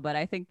anecdotal, but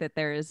I think that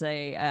there is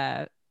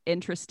a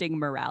interesting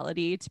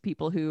morality to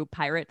people who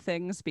pirate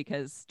things,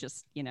 because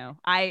just,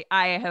 I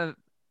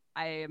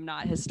am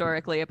not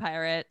historically a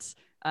pirate.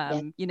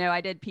 I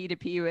did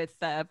P2P with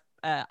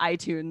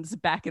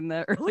iTunes back in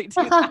the early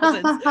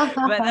 2000s,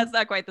 but that's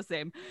not quite the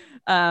same.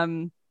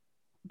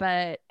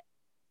 But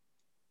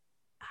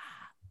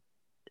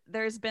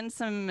there's been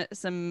some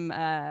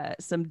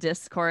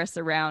discourse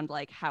around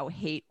like how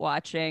hate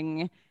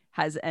watching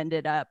has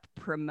ended up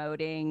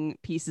promoting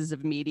pieces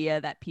of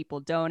media that people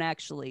don't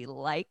actually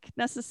like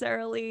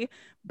necessarily,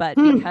 but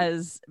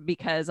because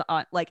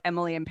like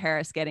Emily in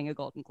Paris getting a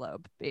Golden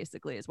Globe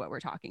basically is what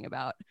we're talking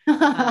about.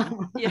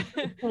 Yeah.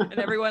 And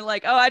everyone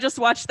like, oh, I just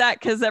watched that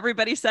because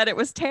everybody said it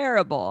was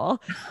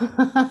terrible.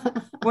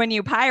 When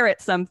you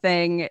pirate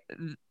something,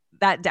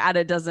 that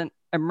data doesn't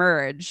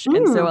emerge.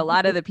 And so a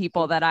lot of the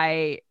people that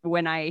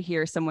when I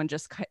hear someone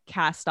just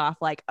cast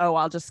off like, oh,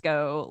 I'll just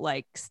go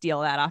like steal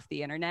that off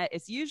the internet,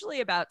 it's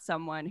usually about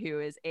someone who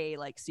is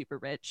like super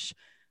rich,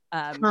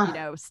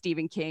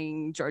 Stephen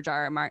King, George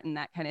R.R. Martin,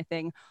 that kind of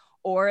thing,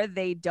 or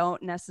they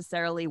don't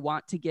necessarily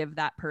want to give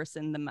that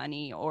person the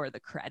money or the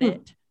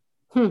credit.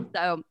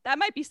 So that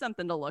might be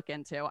something to look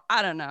into.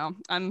 I don't know.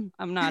 I'm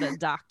not a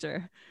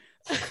doctor.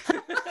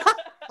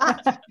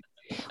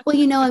 Well,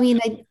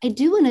 I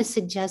do want to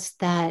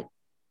suggest that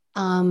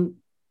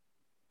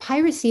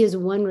piracy is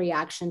one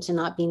reaction to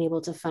not being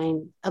able to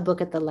find a book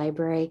at the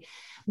library,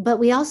 but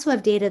we also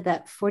have data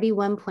that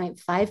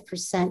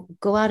 41.5%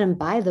 go out and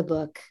buy the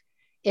book.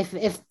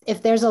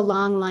 If there's a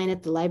long line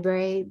at the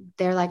library,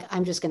 they're like,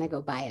 I'm just going to go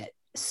buy it.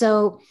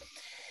 So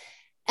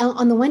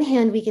on the one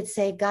hand, we could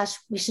say, gosh,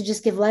 we should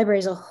just give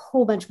libraries a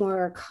whole bunch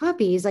more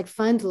copies, like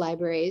fund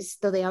libraries,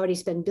 though they already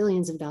spend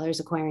billions of dollars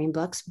acquiring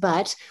books,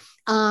 but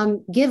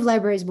give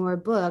libraries more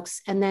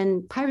books and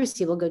then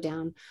piracy will go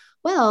down.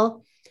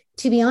 Well,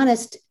 to be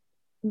honest,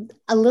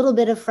 a little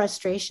bit of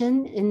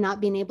frustration in not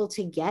being able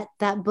to get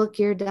that book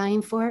you're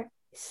dying for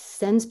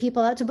sends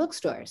people out to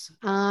bookstores.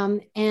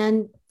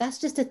 And that's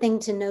just a thing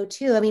to know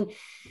too. I mean,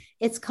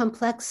 it's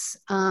complex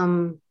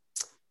that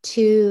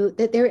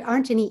there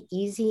aren't any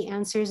easy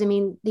answers. I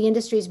mean, the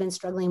industry has been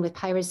struggling with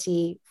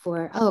piracy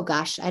for,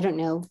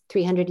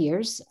 300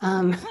 years.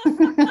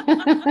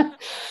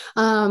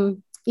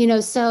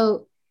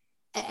 So,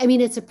 I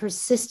mean, it's a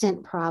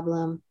persistent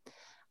problem.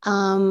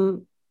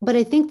 But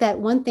I think that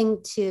one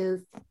thing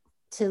to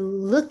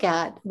look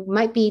at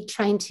might be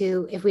trying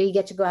to, if we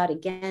get to go out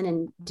again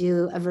and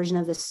do a version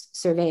of this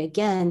survey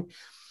again,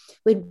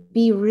 would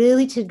be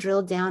really to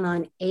drill down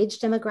on age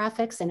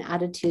demographics and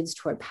attitudes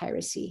toward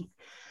piracy.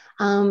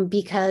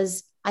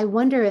 Because I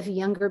wonder if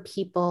younger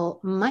people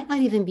might not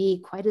even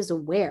be quite as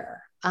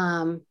aware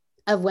of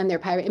when they're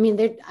pirate. I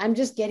mean, I'm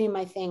just getting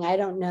my thing. I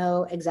don't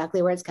know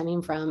exactly where it's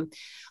coming from.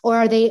 Or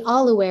are they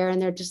all aware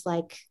and they're just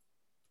like,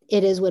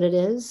 it is what it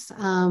is?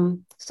 So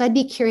I'd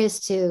be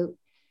curious to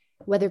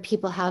whether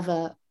people have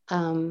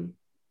an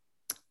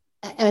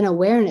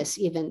awareness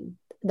even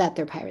that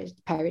they're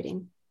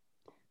pirating.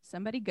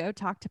 Somebody go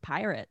talk to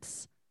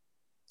pirates.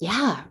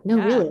 Yeah,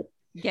 really.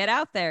 Get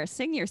out there,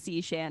 sing your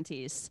sea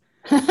shanties.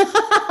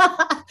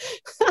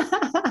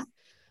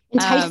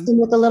 Entice them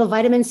with a little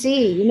vitamin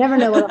C. You never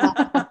know what'll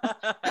happen.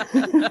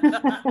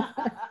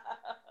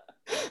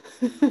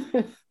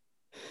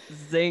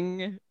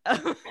 Zing.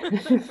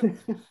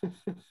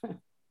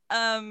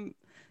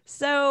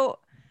 So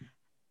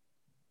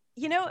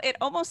It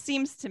almost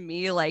seems to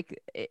me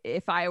like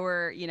if I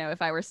were,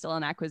 if I were still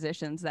in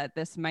acquisitions, that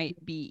this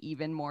might be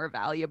even more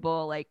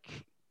valuable, like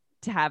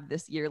to have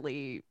this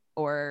yearly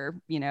or,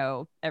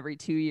 every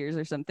 2 years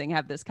or something,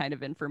 have this kind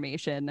of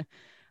information,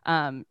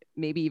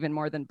 maybe even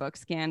more than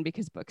BookScan,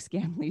 because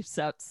BookScan leaves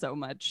out so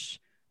much,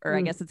 or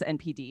I guess it's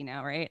NPD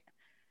now, right?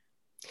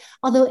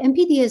 Although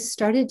NPD has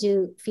started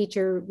to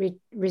feature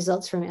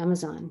results from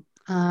Amazon.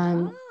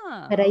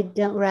 But I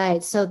don't,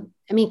 right. So,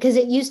 I mean, because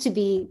it used to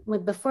be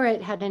before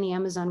it had any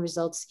Amazon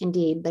results,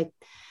 indeed, like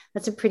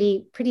that's a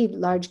pretty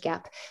large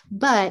gap.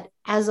 But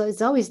as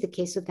is always the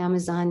case with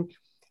Amazon,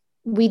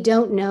 we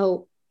don't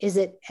know, is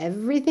it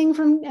everything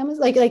from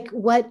Amazon? Like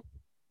what,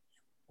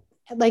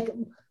 like,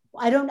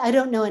 I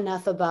don't know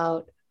enough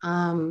about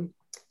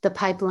the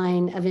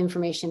pipeline of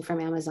information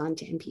from Amazon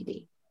to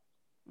NPD.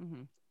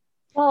 Mm-hmm.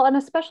 Well, and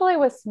especially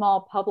with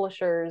small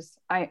publishers,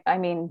 I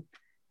mean,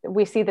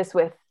 we see this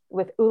with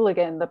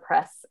Ooligan, the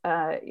press,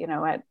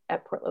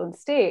 at Portland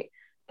State,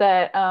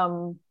 that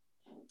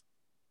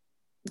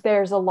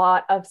there's a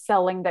lot of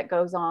selling that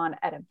goes on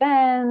at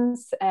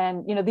events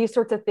and, these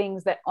sorts of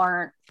things that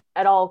aren't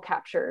at all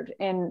captured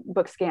in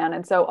BookScan.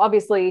 And so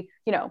obviously,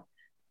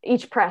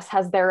 each press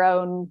has their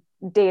own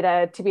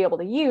data to be able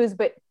to use,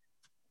 but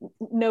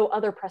no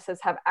other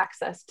presses have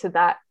access to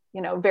that,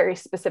 very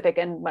specific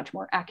and much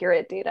more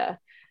accurate data.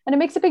 And it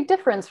makes a big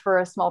difference for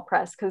a small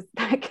press, because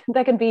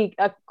that can be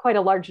quite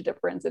a large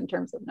difference in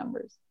terms of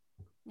numbers.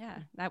 Yeah,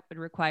 that would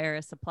require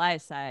a supply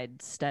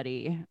side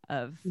study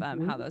of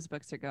how those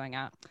books are going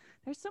out.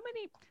 There's so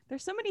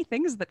many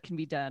things that can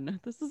be done.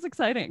 This is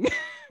exciting.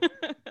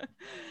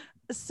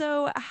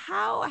 So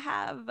how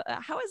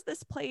has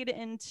this played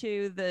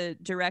into the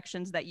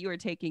directions that you are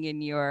taking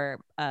in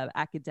your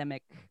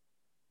academic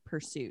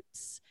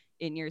pursuits,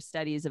 in your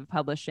studies of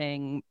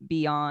publishing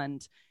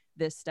beyond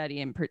this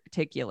study in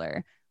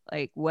particular?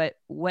 Like what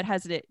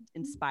has it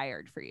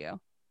inspired for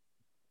you?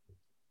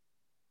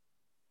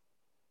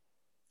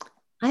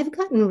 I've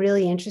gotten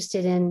really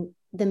interested in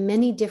the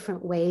many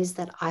different ways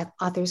that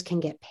authors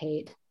can get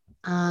paid.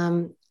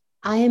 I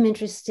am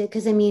interested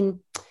because, I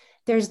mean,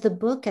 there's the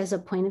book as a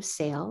point of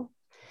sale,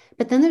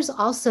 but then there's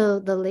also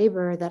the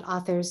labor that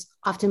authors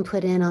often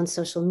put in on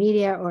social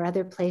media or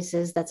other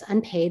places, that's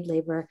unpaid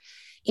labor,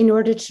 in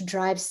order to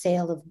drive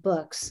sale of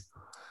books.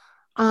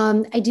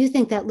 I do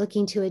think that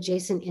looking to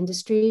adjacent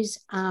industries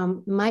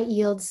might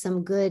yield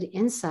some good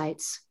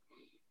insights.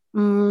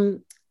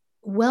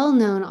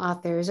 Well-known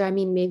authors, or I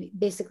mean, maybe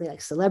basically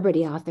like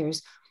celebrity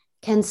authors,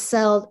 can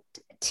sell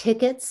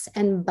tickets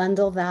and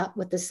bundle that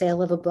with the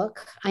sale of a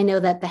book. I know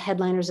that the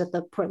headliners at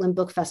the Portland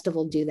Book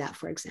Festival do that,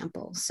 for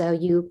example. So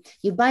you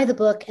buy the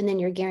book and then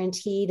you're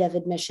guaranteed of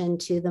admission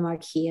to the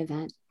marquee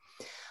event.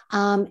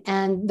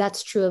 And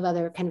that's true of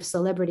other kind of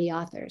celebrity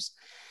authors.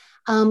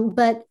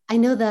 But I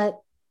know that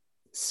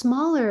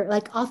smaller,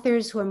 like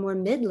authors who are more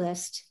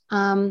mid-list,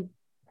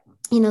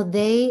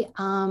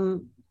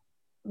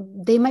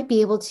 they might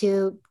be able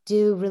to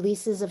do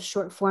releases of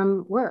short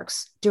form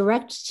works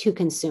direct to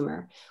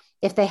consumer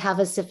if they have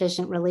a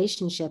sufficient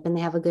relationship and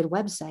they have a good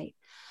website.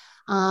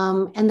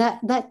 And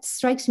that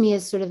strikes me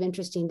as sort of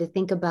interesting to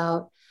think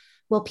about.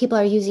 Well, people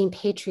are using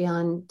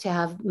Patreon to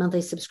have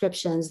monthly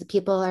subscriptions. The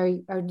people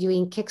are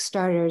doing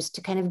Kickstarters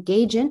to kind of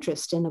gauge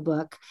interest in a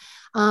book.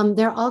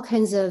 There are all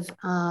kinds of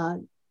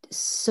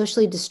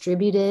socially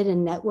distributed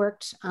and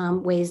networked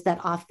ways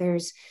that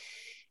authors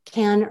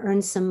can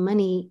earn some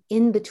money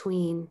in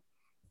between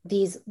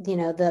these,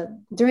 during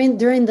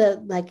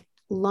the like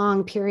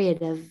long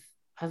period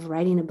of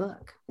writing a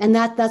book. And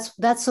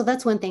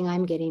that's one thing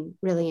I'm getting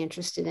really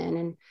interested in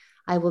and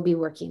I will be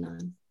working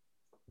on.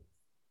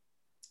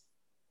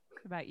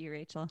 What about you,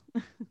 Rachel?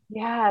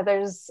 Yeah,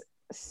 there's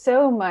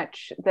so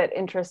much that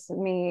interests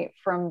me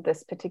from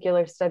this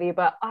particular study,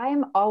 but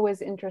I'm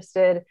always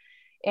interested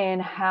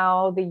in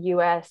how the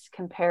US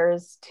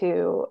compares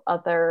to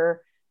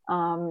other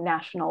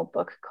national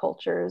book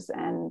cultures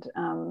and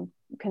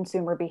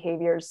consumer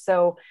behaviors.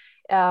 So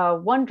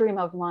one dream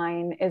of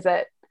mine is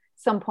at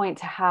some point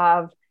to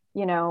have,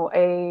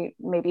 a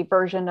maybe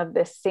version of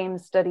this same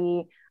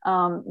study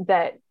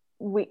that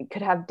we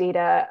could have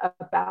data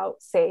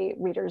about, say,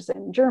 readers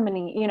in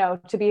Germany,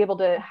 to be able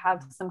to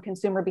have some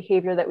consumer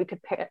behavior that we could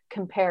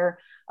compare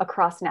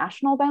across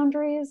national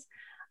boundaries.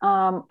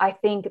 I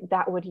think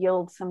that would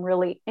yield some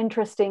really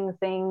interesting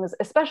things,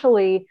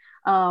 especially,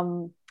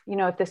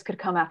 if this could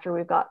come after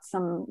we've got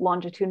some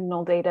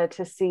longitudinal data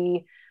to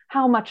see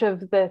how much of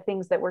the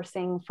things that we're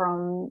seeing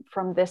from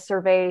this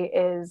survey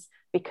is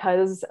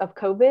because of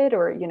COVID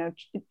or,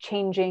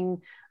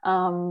 changing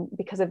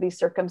because of these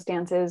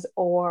circumstances,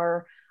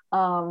 or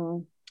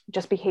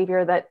just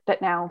behavior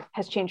that now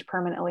has changed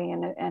permanently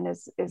and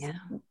is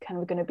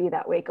kind of going to be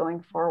that way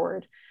going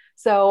forward.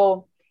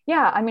 So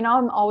yeah, I mean,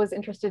 I'm always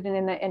interested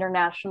in the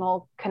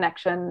international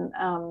connection,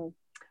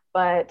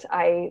 but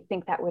I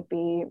think that would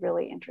be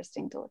really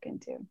interesting to look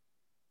into.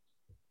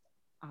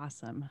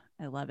 Awesome.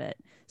 I love it.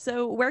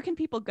 So where can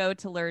people go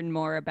to learn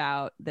more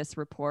about this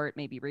report,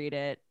 maybe read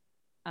it,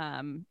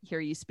 hear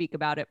you speak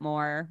about it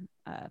more?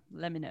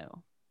 Let me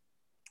know.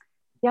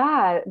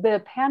 Yeah,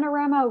 the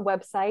Panorama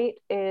website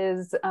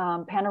is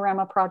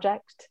Panorama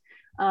Project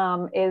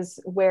is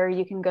where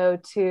you can go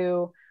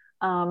to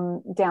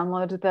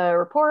download the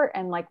report.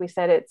 And like we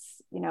said,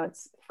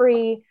 it's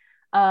free.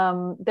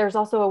 There's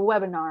also a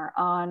webinar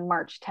on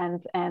March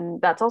 10th, and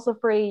that's also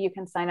free. You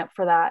can sign up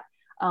for that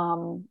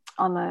on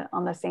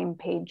the same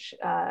page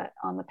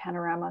on the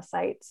Panorama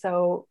site.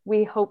 So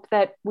we hope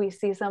that we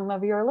see some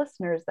of your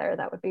listeners there.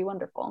 That would be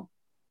wonderful.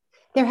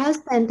 There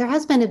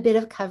has been a bit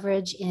of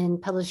coverage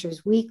in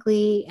Publishers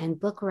Weekly and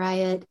Book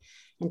Riot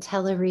and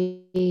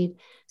Teleread.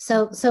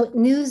 So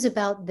news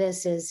about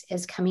this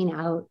is coming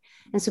out,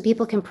 and so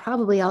people can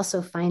probably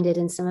also find it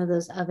in some of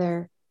those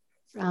other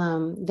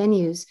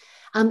venues.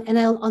 And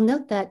I'll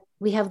note that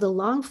we have the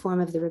long form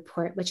of the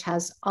report, which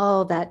has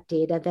all that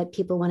data that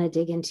people want to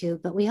dig into,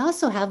 but we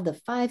also have the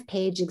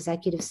 5-page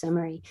executive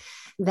summary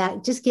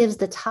that just gives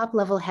the top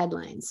level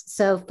headlines.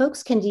 So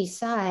folks can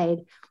decide,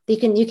 you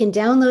can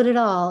download it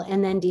all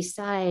and then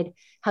decide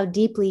how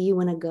deeply you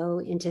want to go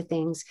into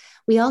things.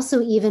 We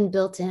also even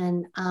built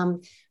in,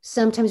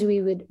 sometimes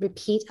we would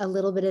repeat a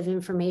little bit of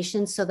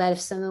information so that if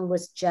someone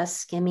was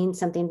just skimming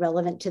something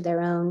relevant to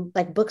their own,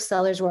 like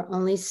booksellers were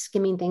only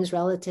skimming things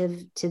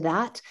relative to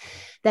that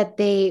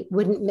they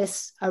wouldn't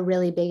miss a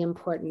really big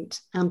important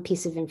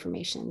piece of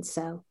information.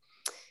 So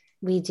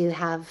we do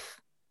have,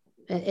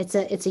 it's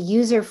a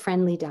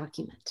user-friendly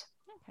document.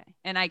 Okay.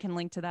 And I can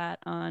link to that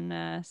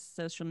on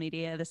social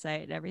media, the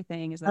site,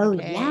 everything. Is that oh,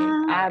 okay?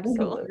 Yeah,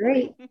 absolutely.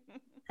 Great.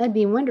 That'd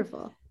be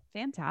wonderful.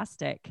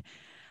 Fantastic.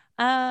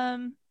 Y'all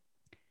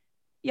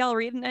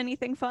reading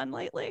anything fun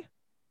lately?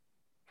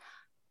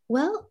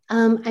 Well,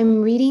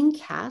 I'm reading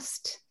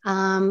Caste,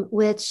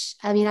 which,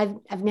 I mean,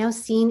 I've now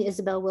seen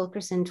Isabel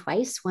Wilkerson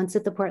twice, once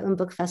at the Portland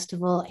Book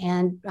Festival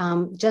and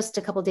just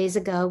a couple days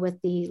ago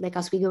with the Lake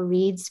Oswego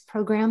Reads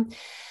program.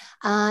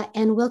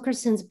 And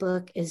Wilkerson's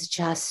book is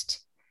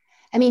just,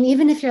 I mean,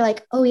 even if you're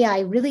like, oh yeah,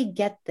 I really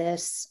get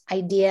this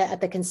idea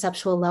at the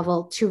conceptual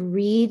level, to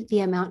read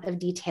the amount of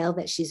detail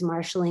that she's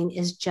marshaling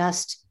is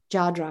just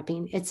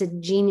jaw-dropping. It's a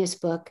genius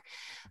book.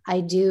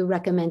 I do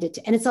recommend it.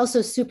 And it's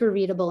also super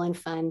readable and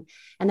fun.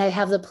 And I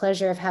have the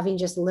pleasure of having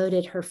just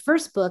loaded her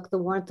first book, The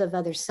Warmth of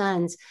Other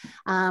Suns,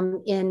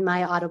 in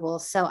my Audible.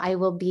 So I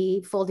will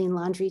be folding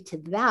laundry to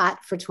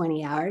that for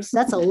 20 hours.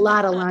 That's a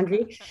lot of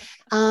laundry.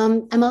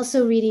 I'm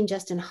also reading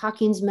Justin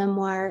Hawking's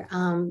memoir,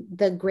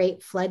 The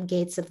Great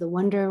Floodgates of the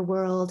Wonder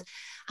World,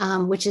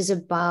 which is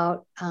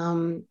about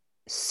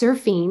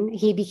surfing.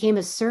 He became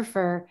a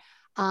surfer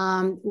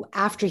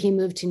after he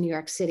moved to New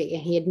York City,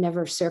 and he had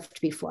never surfed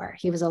before.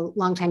 He was a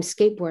longtime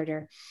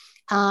skateboarder.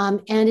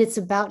 And it's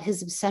about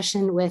his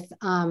obsession with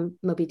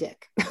Moby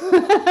Dick.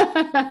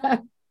 I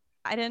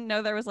didn't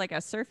know there was like a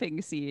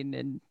surfing scene.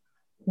 And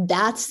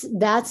that's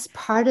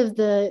part of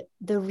the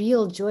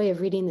real joy of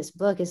reading this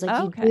book is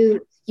like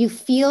you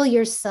feel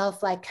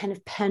yourself like kind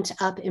of pent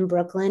up in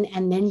Brooklyn,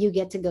 and then you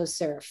get to go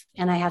surf.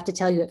 And I have to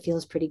tell you, it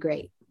feels pretty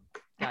great.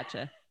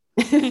 Gotcha.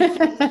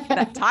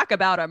 Talk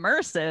about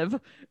immersive.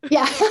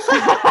 Yeah.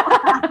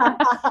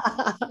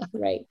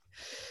 Right.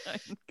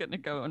 I'm gonna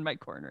go in my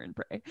corner and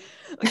pray.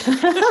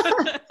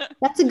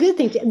 That's a good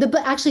thing.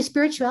 But actually,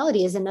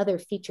 spirituality is another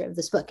feature of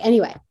this book.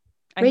 Anyway,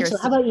 Rachel,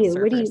 how about you? Surfers.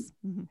 Where do you?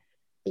 Mm-hmm.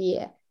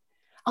 Yeah.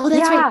 Oh,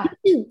 that's right.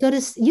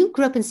 You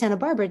grew up in Santa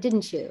Barbara,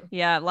 didn't you?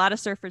 Yeah, a lot of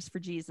surfers for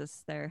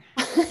Jesus there.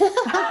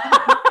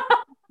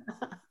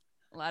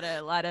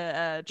 a lot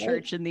of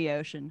church in the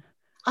ocean.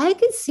 I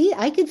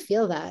could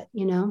feel that,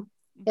 you know,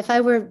 if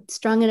I were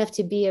strong enough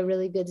to be a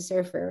really good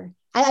surfer.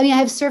 I mean,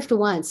 I've surfed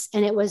once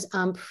and it was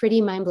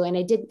pretty mind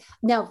blowing.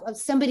 Now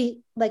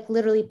somebody like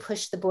literally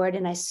pushed the board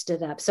and I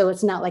stood up. So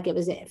it's not like it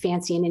was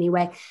fancy in any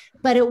way,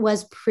 but it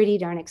was pretty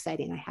darn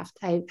exciting.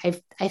 I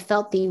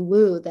felt the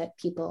woo that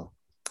people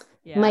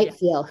might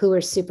feel who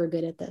are super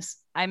good at this.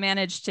 I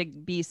managed to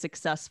be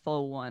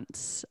successful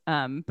once,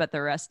 but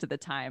the rest of the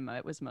time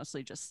it was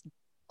mostly just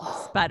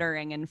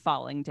sputtering and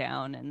falling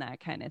down and that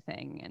kind of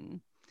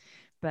thing.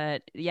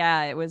 But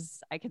yeah,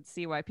 I could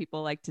see why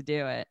people like to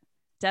do it.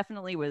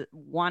 Definitely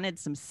wanted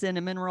some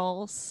cinnamon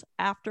rolls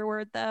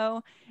afterward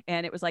though.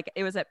 And it was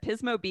at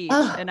Pismo Beach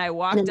and I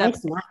walked up.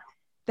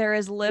 There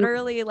is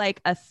literally like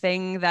a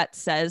thing that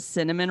says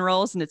cinnamon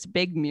rolls and it's a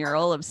big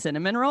mural of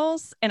cinnamon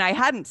rolls. And I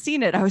hadn't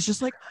seen it. I was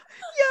just like,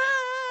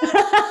 yeah.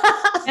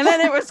 And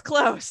then it was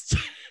closed.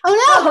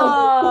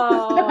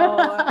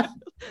 Oh no.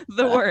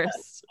 The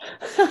worst.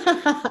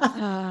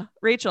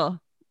 Rachel,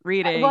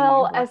 reading.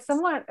 Well, as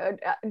someone,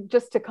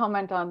 just to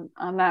comment on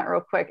that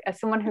real quick,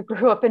 as someone who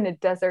grew up in a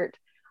desert,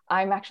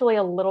 I'm actually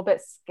a little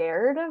bit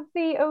scared of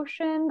the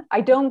ocean.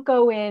 I don't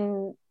go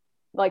in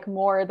like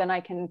more than I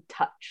can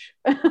touch.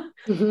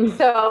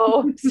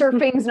 So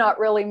surfing's not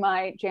really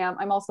my jam.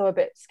 I'm also a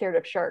bit scared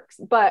of sharks,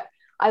 but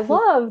I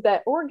love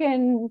that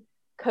Oregon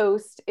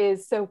coast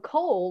is so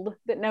cold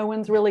that no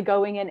one's really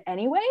going in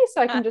anyway.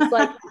 So I can just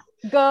like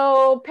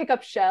go pick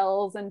up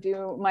shells and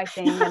do my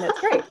thing and it's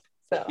great.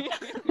 So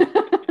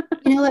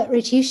you know what,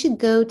 Rich, you should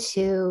go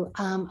to,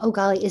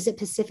 is it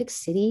Pacific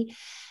City?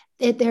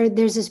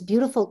 there's this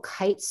beautiful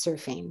kite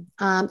surfing.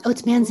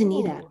 It's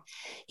Manzanita. Ooh.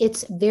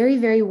 It's very,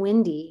 very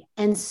windy.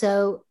 And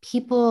so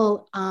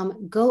people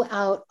go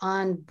out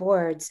on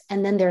boards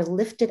and then they're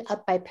lifted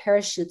up by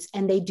parachutes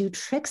and they do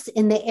tricks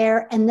in the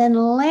air and then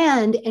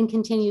land and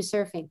continue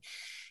surfing.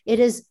 It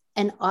is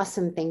an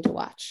awesome thing to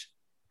watch.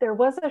 There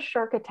was a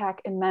shark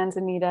attack in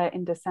Manzanita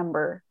in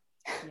December.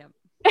 Yep.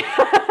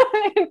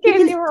 In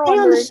case you were wondering.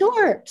 On the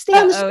shore. Stay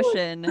on the shore.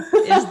 Ocean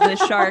is the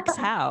shark's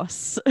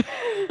house.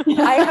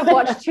 I have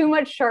watched too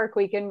much Shark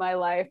Week in my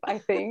life, I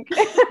think.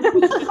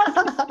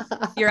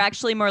 You're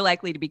actually more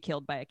likely to be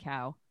killed by a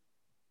cow.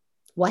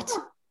 What?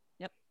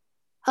 Yep.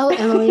 Oh,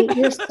 Emily,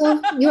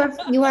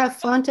 you are a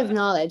font of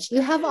knowledge.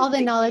 You have all the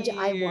knowledge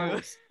I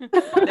want.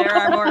 There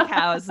are more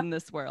cows in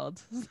this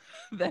world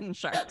than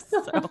sharks.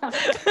 So.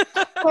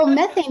 Well,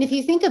 methane, if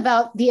you think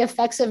about the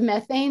effects of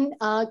methane,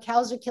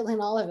 cows are killing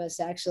all of us,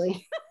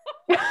 actually.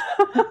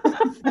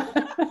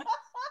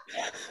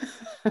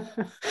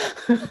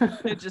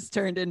 It just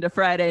turned into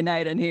Friday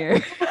night in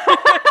here.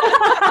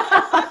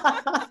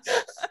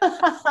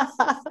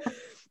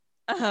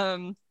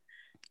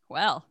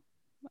 Well,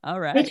 all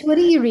right. Rich, what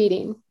are you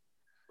reading?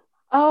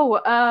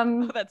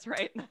 Oh, that's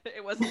right.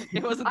 It wasn't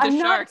the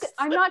sharks.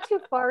 I'm not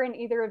too far in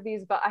either of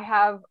these, but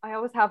I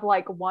always have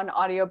like one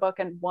audiobook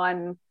and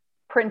one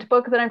print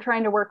book that I'm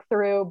trying to work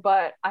through,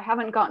 but I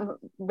haven't gotten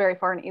very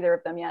far in either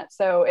of them yet.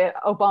 So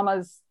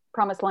Obama's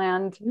Promised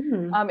Land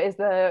is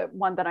the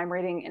one that I'm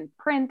reading in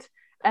print.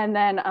 And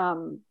then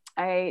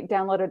I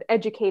downloaded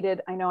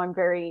Educated. I know I'm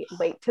very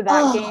late to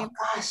that game. Oh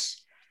gosh.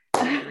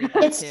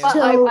 It's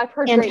so I've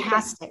heard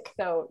fantastic. Great things,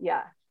 so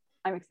yeah,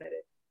 I'm excited.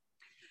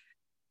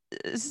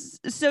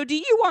 So do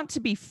you want to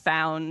be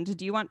found?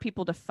 Do you want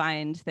people to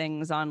find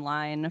things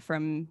online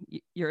from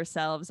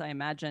yourselves? I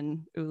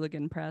imagine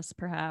Ooligan Press,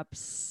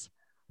 perhaps.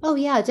 Oh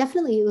yeah,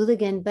 definitely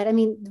Ooligan. But I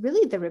mean,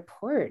 really the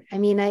report. I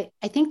mean, I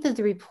think that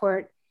the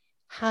report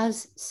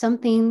has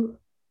something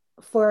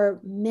for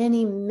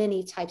many,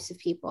 many types of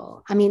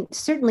people. I mean,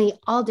 certainly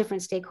all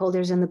different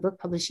stakeholders in the book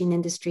publishing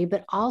industry,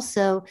 but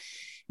also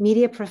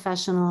media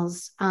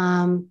professionals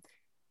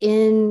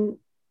in,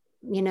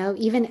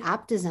 even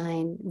app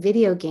design,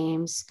 video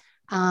games,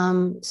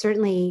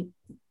 certainly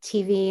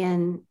TV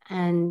and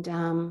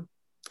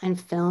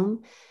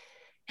film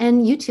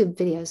and YouTube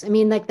videos. I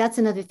mean, like that's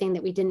another thing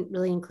that we didn't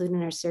really include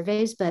in our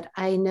surveys, but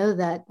I know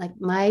that like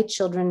my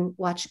children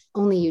watch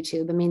only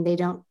YouTube. I mean,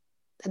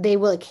 they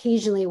will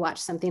occasionally watch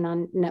something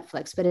on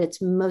Netflix, but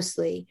it's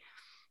mostly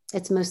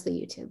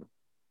YouTube.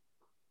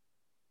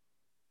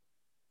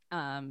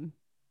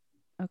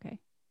 Okay.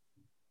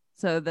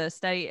 So the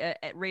study,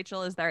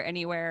 Rachel, is there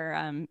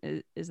anywhere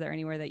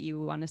that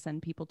you want to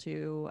send people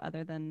to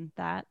other than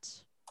that?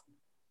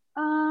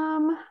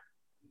 Follow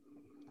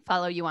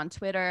you on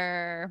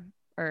Twitter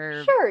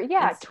or sure.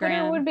 Yeah. Instagram?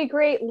 Twitter would be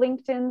great.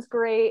 LinkedIn's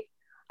great.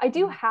 I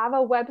do have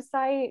a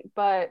website,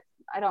 but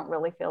I don't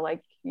really feel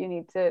like you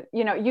need to,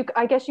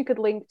 I guess you could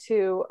link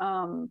to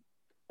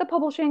the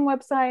publishing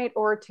website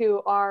or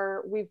to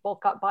we've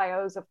both got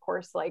bios, of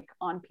course, like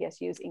on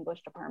PSU's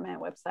English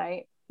department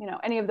website,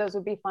 any of those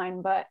would be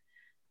fine. But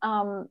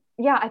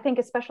I think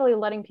especially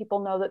letting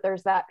people know that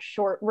there's that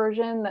short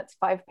version that's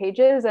 5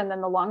 pages and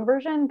then the long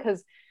version,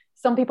 because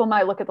some people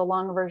might look at the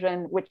long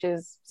version, which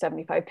is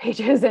 75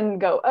 pages and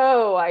go,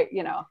 oh, I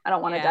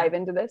don't want to dive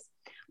into this,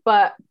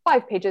 but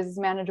 5 pages is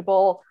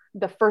manageable.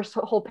 The first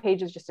whole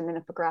page is just an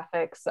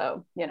infographic.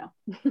 So,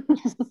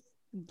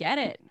 Get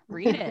it,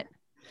 read it.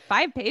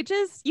 5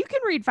 pages? You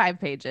can read 5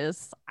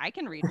 pages. I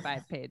can read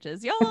 5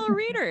 pages. Y'all are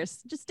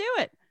readers. Just do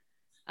it.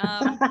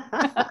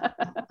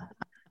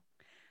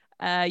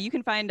 You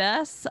can find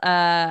us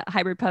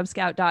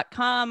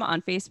hybridpubscout.com,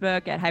 on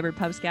Facebook at Hybrid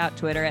Pub Scout,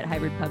 Twitter at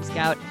Hybrid Pub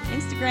Scout,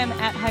 Instagram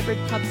at Hybrid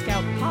Pub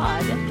Scout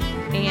Pod.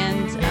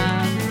 And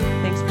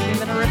thanks for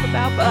giving a rip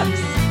about books.